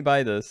definitely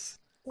buy this.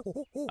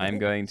 I'm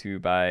going to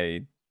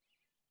buy...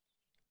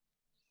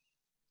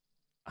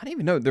 I don't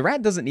even know. The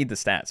rat doesn't need the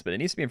stats, but it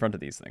needs to be in front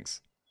of these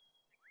things.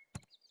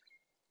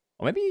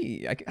 Or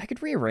maybe I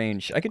could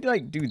rearrange. I could,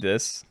 like, do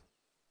this.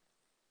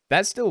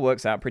 That still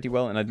works out pretty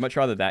well, and I'd much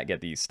rather that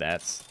get these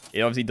stats.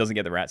 It obviously doesn't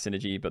get the rat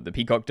synergy, but the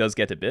peacock does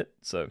get a bit,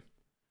 so...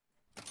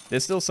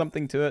 There's still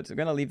something to it. We're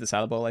going to leave the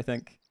salad bowl, I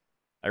think.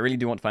 I really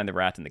do want to find the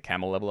rat and the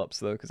camel level ups,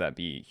 though, because that'd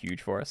be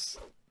huge for us.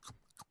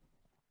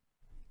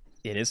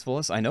 It is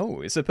flawless. I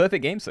know. It's a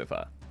perfect game so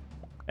far.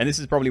 And this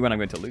is probably when I'm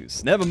going to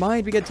lose. Never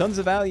mind, we get tons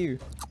of value.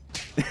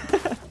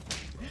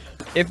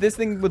 If this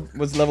thing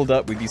was leveled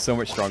up, we'd be so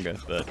much stronger.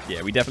 But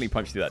yeah, we definitely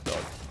punched through that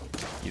dog.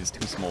 He was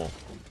too small.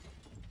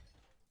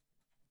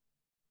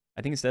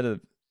 I think instead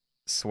of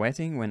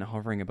sweating when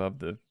hovering above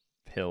the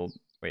pill...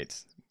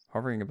 Wait.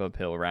 Hovering above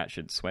pill, rat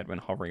should sweat when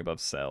hovering above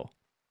cell.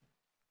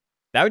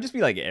 That would just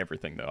be like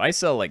everything, though. I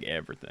sell like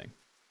everything.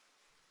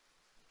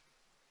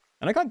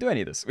 And I can't do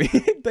any of this.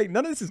 Like,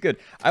 none of this is good.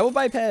 I will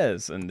buy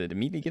pears, and it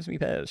immediately gives me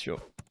pears, sure.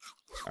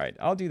 Alright,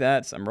 I'll do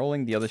that. I'm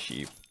rolling the other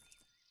sheep.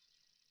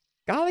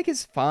 Garlic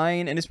is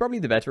fine, and it's probably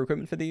the better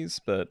equipment for these,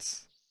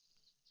 but...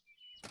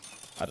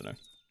 I don't know.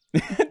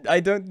 I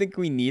don't think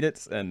we need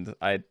it, and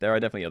there are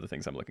definitely other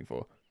things I'm looking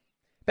for.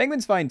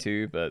 Penguin's fine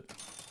too, but...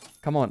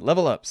 Come on,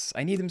 level ups.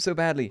 I need them so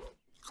badly.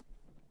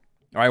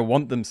 Or I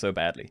want them so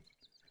badly.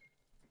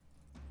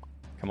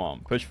 Come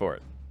on, push for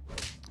it.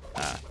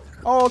 Ah.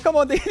 Oh, come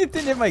on, they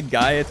didn't hit my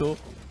guy at all.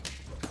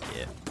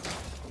 Yeah.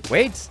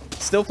 Wait,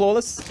 still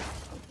flawless?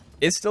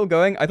 It's still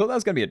going? I thought that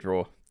was going to be a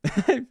draw.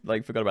 I,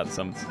 like, forgot about the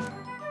summons.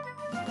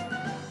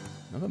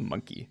 Another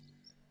monkey.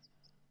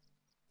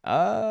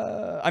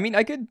 I mean,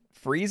 I could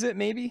freeze it,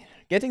 maybe.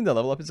 Getting the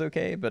level up is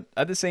okay, but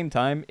at the same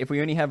time, if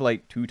we only have,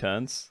 like, 2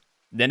 turns,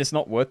 then it's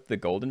not worth the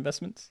gold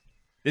investment.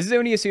 This is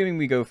only assuming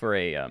we go for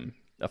a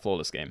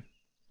flawless game.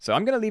 So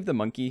I'm going to leave the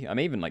monkey. I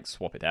may even, like,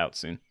 swap it out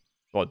soon.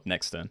 Or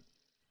next turn.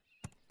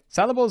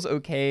 Salad ball's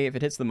okay. If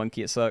it hits the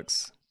monkey, it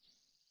sucks.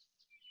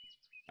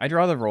 I'd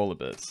rather roll a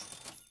bit.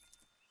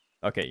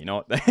 Okay, you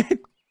know what?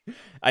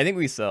 I think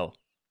we sell.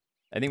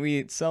 I think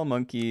we sell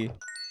monkey.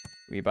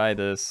 We buy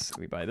this.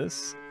 We buy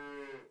this.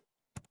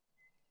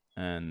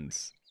 And...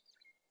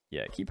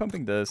 yeah, keep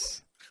pumping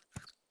this.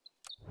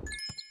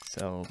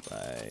 Sell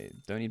by...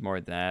 don't need more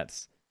of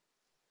that.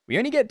 We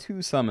only get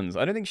 2 summons.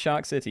 I don't think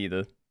Shark's it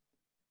either.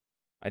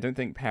 I don't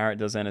think Parrot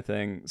does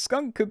anything.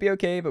 Skunk could be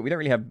okay, but we don't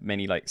really have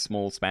many, like,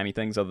 small spammy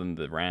things other than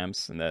the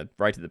rams, and they're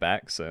right at the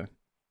back, so...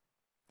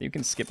 you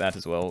can skip that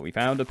as well. We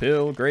found a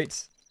pill.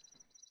 Great.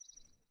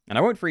 And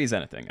I won't freeze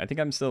anything. I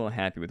think I'm still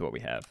happy with what we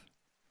have.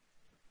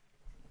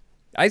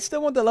 I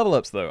still want the level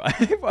ups, though.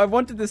 I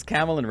wanted this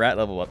camel and rat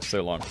level up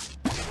so long.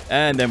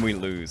 And then we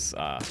lose.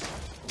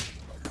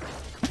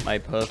 My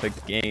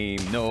perfect game.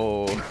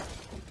 No.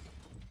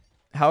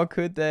 How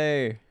could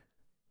they?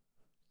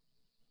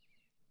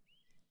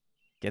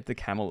 Get the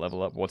camel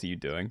level up. What are you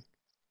doing?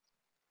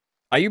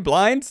 Are you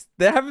blind?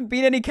 There haven't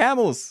been any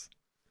camels.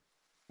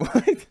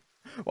 What?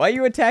 Why are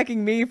you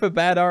attacking me for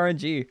bad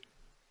RNG?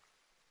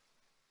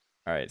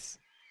 Alright.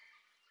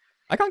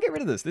 I can't get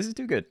rid of this. This is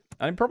too good.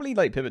 I'd probably,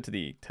 like, pivot to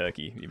the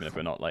turkey, even if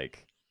we're not,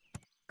 like,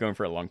 going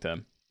for a long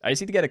term. I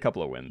just need to get a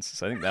couple of wins,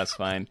 so I think that's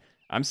fine.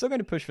 I'm still going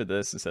to push for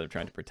this instead of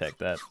trying to protect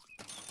that.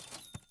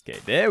 Okay,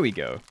 there we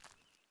go.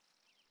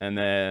 And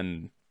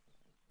then...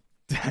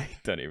 I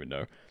don't even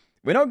know.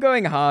 We're not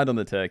going hard on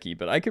the turkey,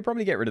 but I could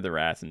probably get rid of the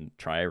rat and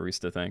try a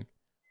rooster thing.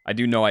 I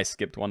do know I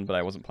skipped one, but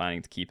I wasn't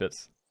planning to keep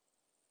it.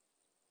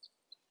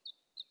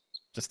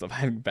 Just of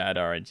having bad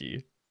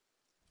RNG.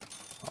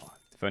 Oh,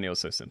 if only it was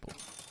so simple.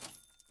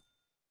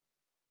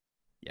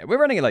 Yeah, we're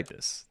running it like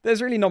this.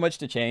 There's really not much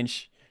to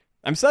change.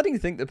 I'm starting to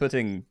think that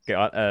putting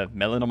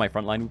melon on my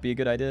front line would be a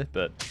good idea,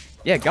 but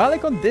yeah,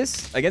 garlic on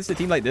this against a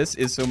team like this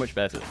is so much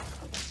better.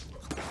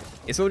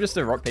 It's all just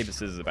a rock, paper,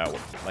 scissors about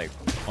what, like,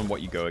 on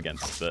what you go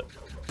against, but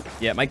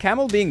yeah, my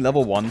camel being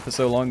level 1 for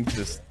so long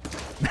just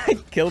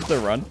killed the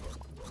run.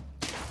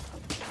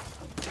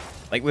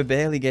 Like, we're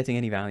barely getting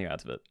any value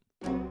out of it.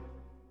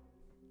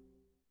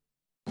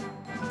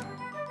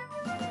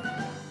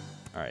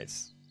 Alright.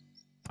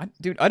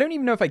 Dude, I don't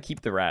even know if I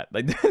keep the rat.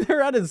 Like, the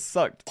rat has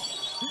sucked.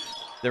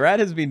 The rat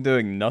has been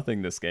doing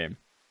nothing this game.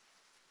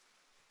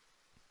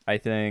 I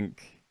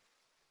think...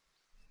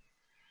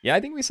 yeah, I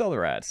think we sell the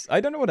rats. I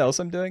don't know what else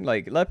I'm doing.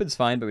 Like, leopard's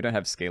fine, but we don't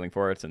have scaling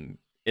for it, and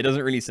It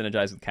doesn't really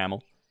synergize with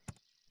camel.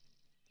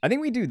 I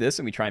think we do this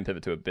and we try and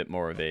pivot to a bit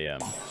more of a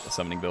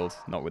summoning build.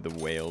 Not with the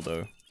whale,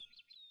 though.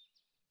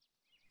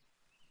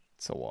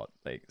 So what?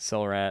 Like,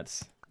 cell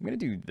rats. I'm going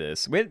to do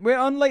this. We're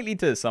unlikely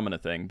to summon a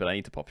thing, but I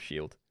need to pop a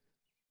shield.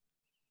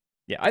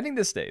 Yeah, I think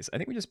this stays. I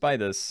think we just buy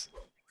this.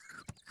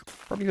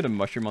 Probably put a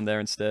mushroom on there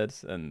instead,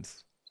 and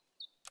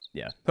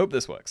yeah, hope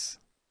this works.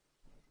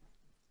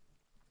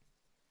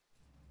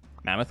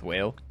 Mammoth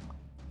whale.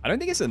 I don't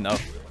think it's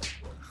enough.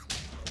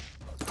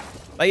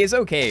 Like, it's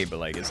okay, but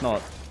like, it's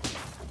not...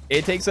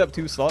 It takes up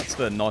 2 slots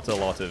for not a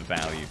lot of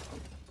value.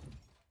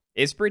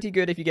 It's pretty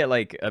good if you get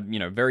like a, you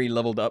know, very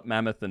leveled up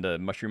mammoth and a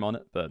mushroom on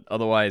it, but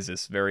otherwise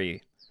it's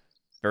very,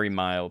 very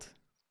mild.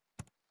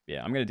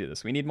 Yeah, I'm gonna do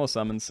this. We need more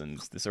summons, and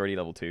this is already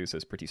level 2, so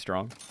it's pretty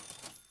strong.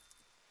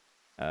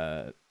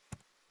 I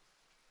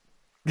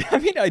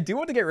mean, I do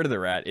want to get rid of the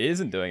rat. It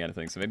isn't doing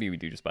anything, so maybe we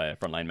do just buy a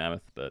frontline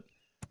mammoth, but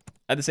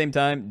at the same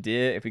time,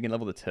 deer, if we can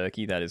level the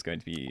turkey, that is going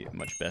to be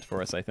much better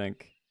for us, I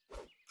think.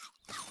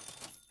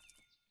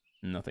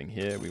 Nothing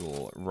here. We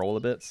will roll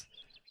a bit.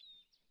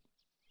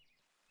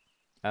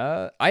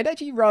 I'd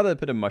actually rather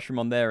put a mushroom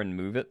on there and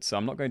move it, so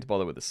I'm not going to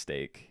bother with the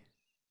steak.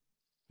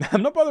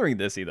 I'm not bothering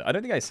this either. I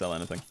don't think I sell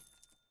anything.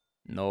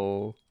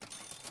 No.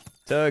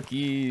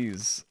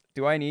 Turkeys.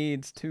 Do I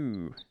need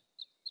 2?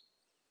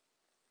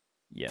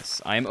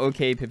 Yes, I'm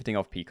okay pivoting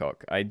off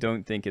peacock. I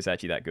don't think it's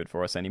actually that good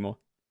for us anymore.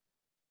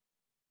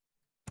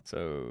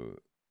 So,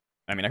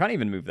 I mean, I can't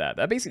even move that.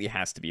 That basically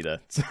has to be there.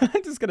 So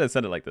I'm just gonna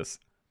send it like this.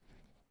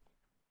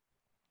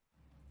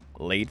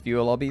 Late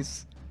viewer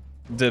lobbies?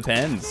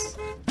 Depends.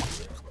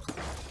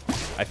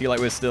 I feel like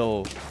we're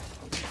still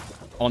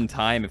on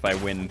time if I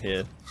win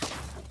here.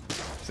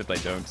 Except I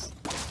don't.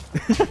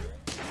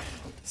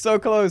 So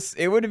close.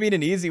 It would have been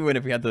an easy win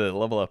if we had to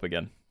level up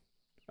again.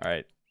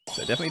 Alright.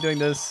 So definitely doing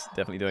this.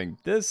 Definitely doing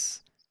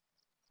this.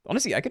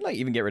 Honestly, I could like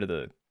even get rid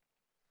of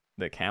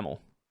the camel.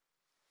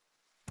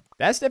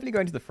 That's definitely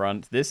going to the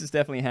front. This is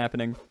definitely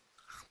happening.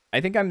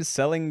 I think I'm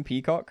selling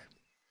peacock.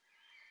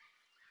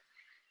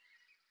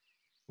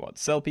 What?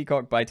 Sell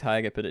peacock, buy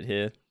tiger, put it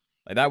here.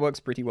 Like, that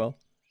works pretty well.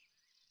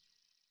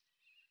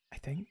 I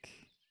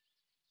think.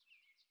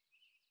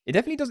 It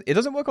definitely does. It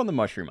doesn't work on the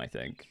mushroom, I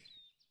think.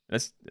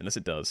 Unless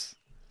it does.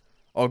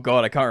 Oh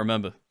god, I can't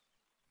remember.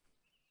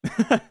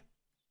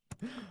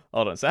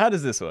 Hold on. So how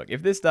does this work?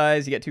 If this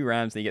dies, you get 2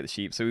 rams, then you get the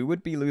sheep. So we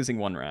would be losing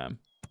 1 ram.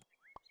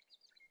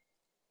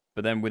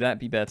 But then would that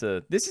be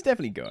better? This is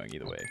definitely going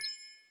either way.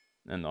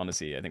 And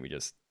honestly, I think we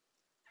just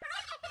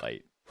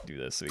like do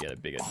this so we get a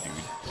bigger dude.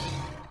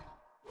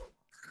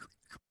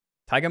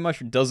 Tiger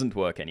mushroom doesn't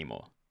work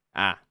anymore.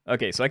 Ah,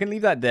 okay, so I can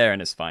leave that there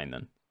and it's fine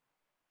then.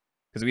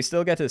 Because we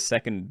still get a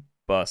second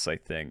bus, I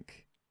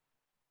think.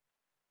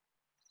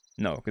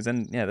 No, because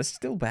then, yeah, that's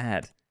still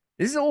bad.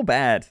 This is all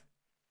bad.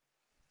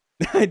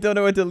 I don't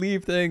know where to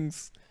leave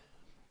things.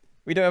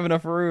 We don't have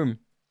enough room.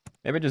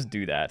 Maybe just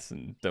do that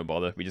and don't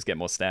bother. We just get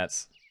more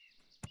stats.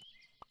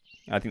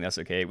 I think that's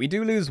okay. We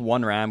do lose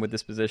 1 ram with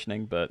this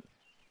positioning, but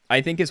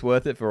I think it's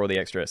worth it for all the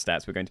extra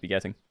stats we're going to be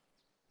getting.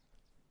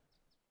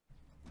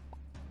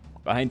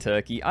 Behind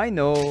turkey. I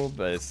know,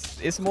 but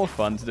it's more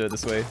fun to do it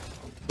this way.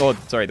 Oh,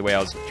 sorry, the way I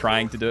was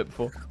trying to do it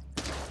before.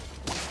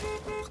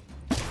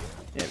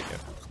 There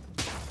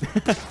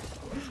we go.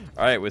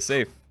 Alright, we're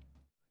safe.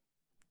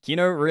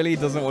 Keenoe really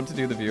doesn't want to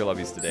do the viewer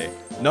lobbies today.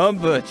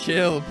 Number,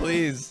 chill,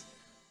 please.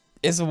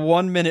 It's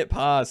 1 minute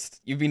past.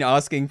 You've been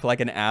asking for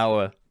like an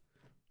hour.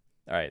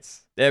 Alright,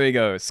 there we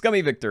go.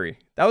 Scummy victory.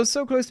 That was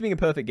so close to being a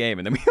perfect game,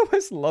 and then we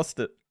almost lost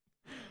it.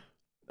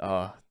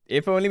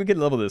 If only we could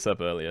level this up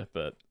earlier,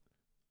 but...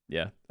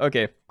 yeah,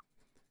 okay.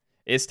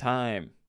 It's time.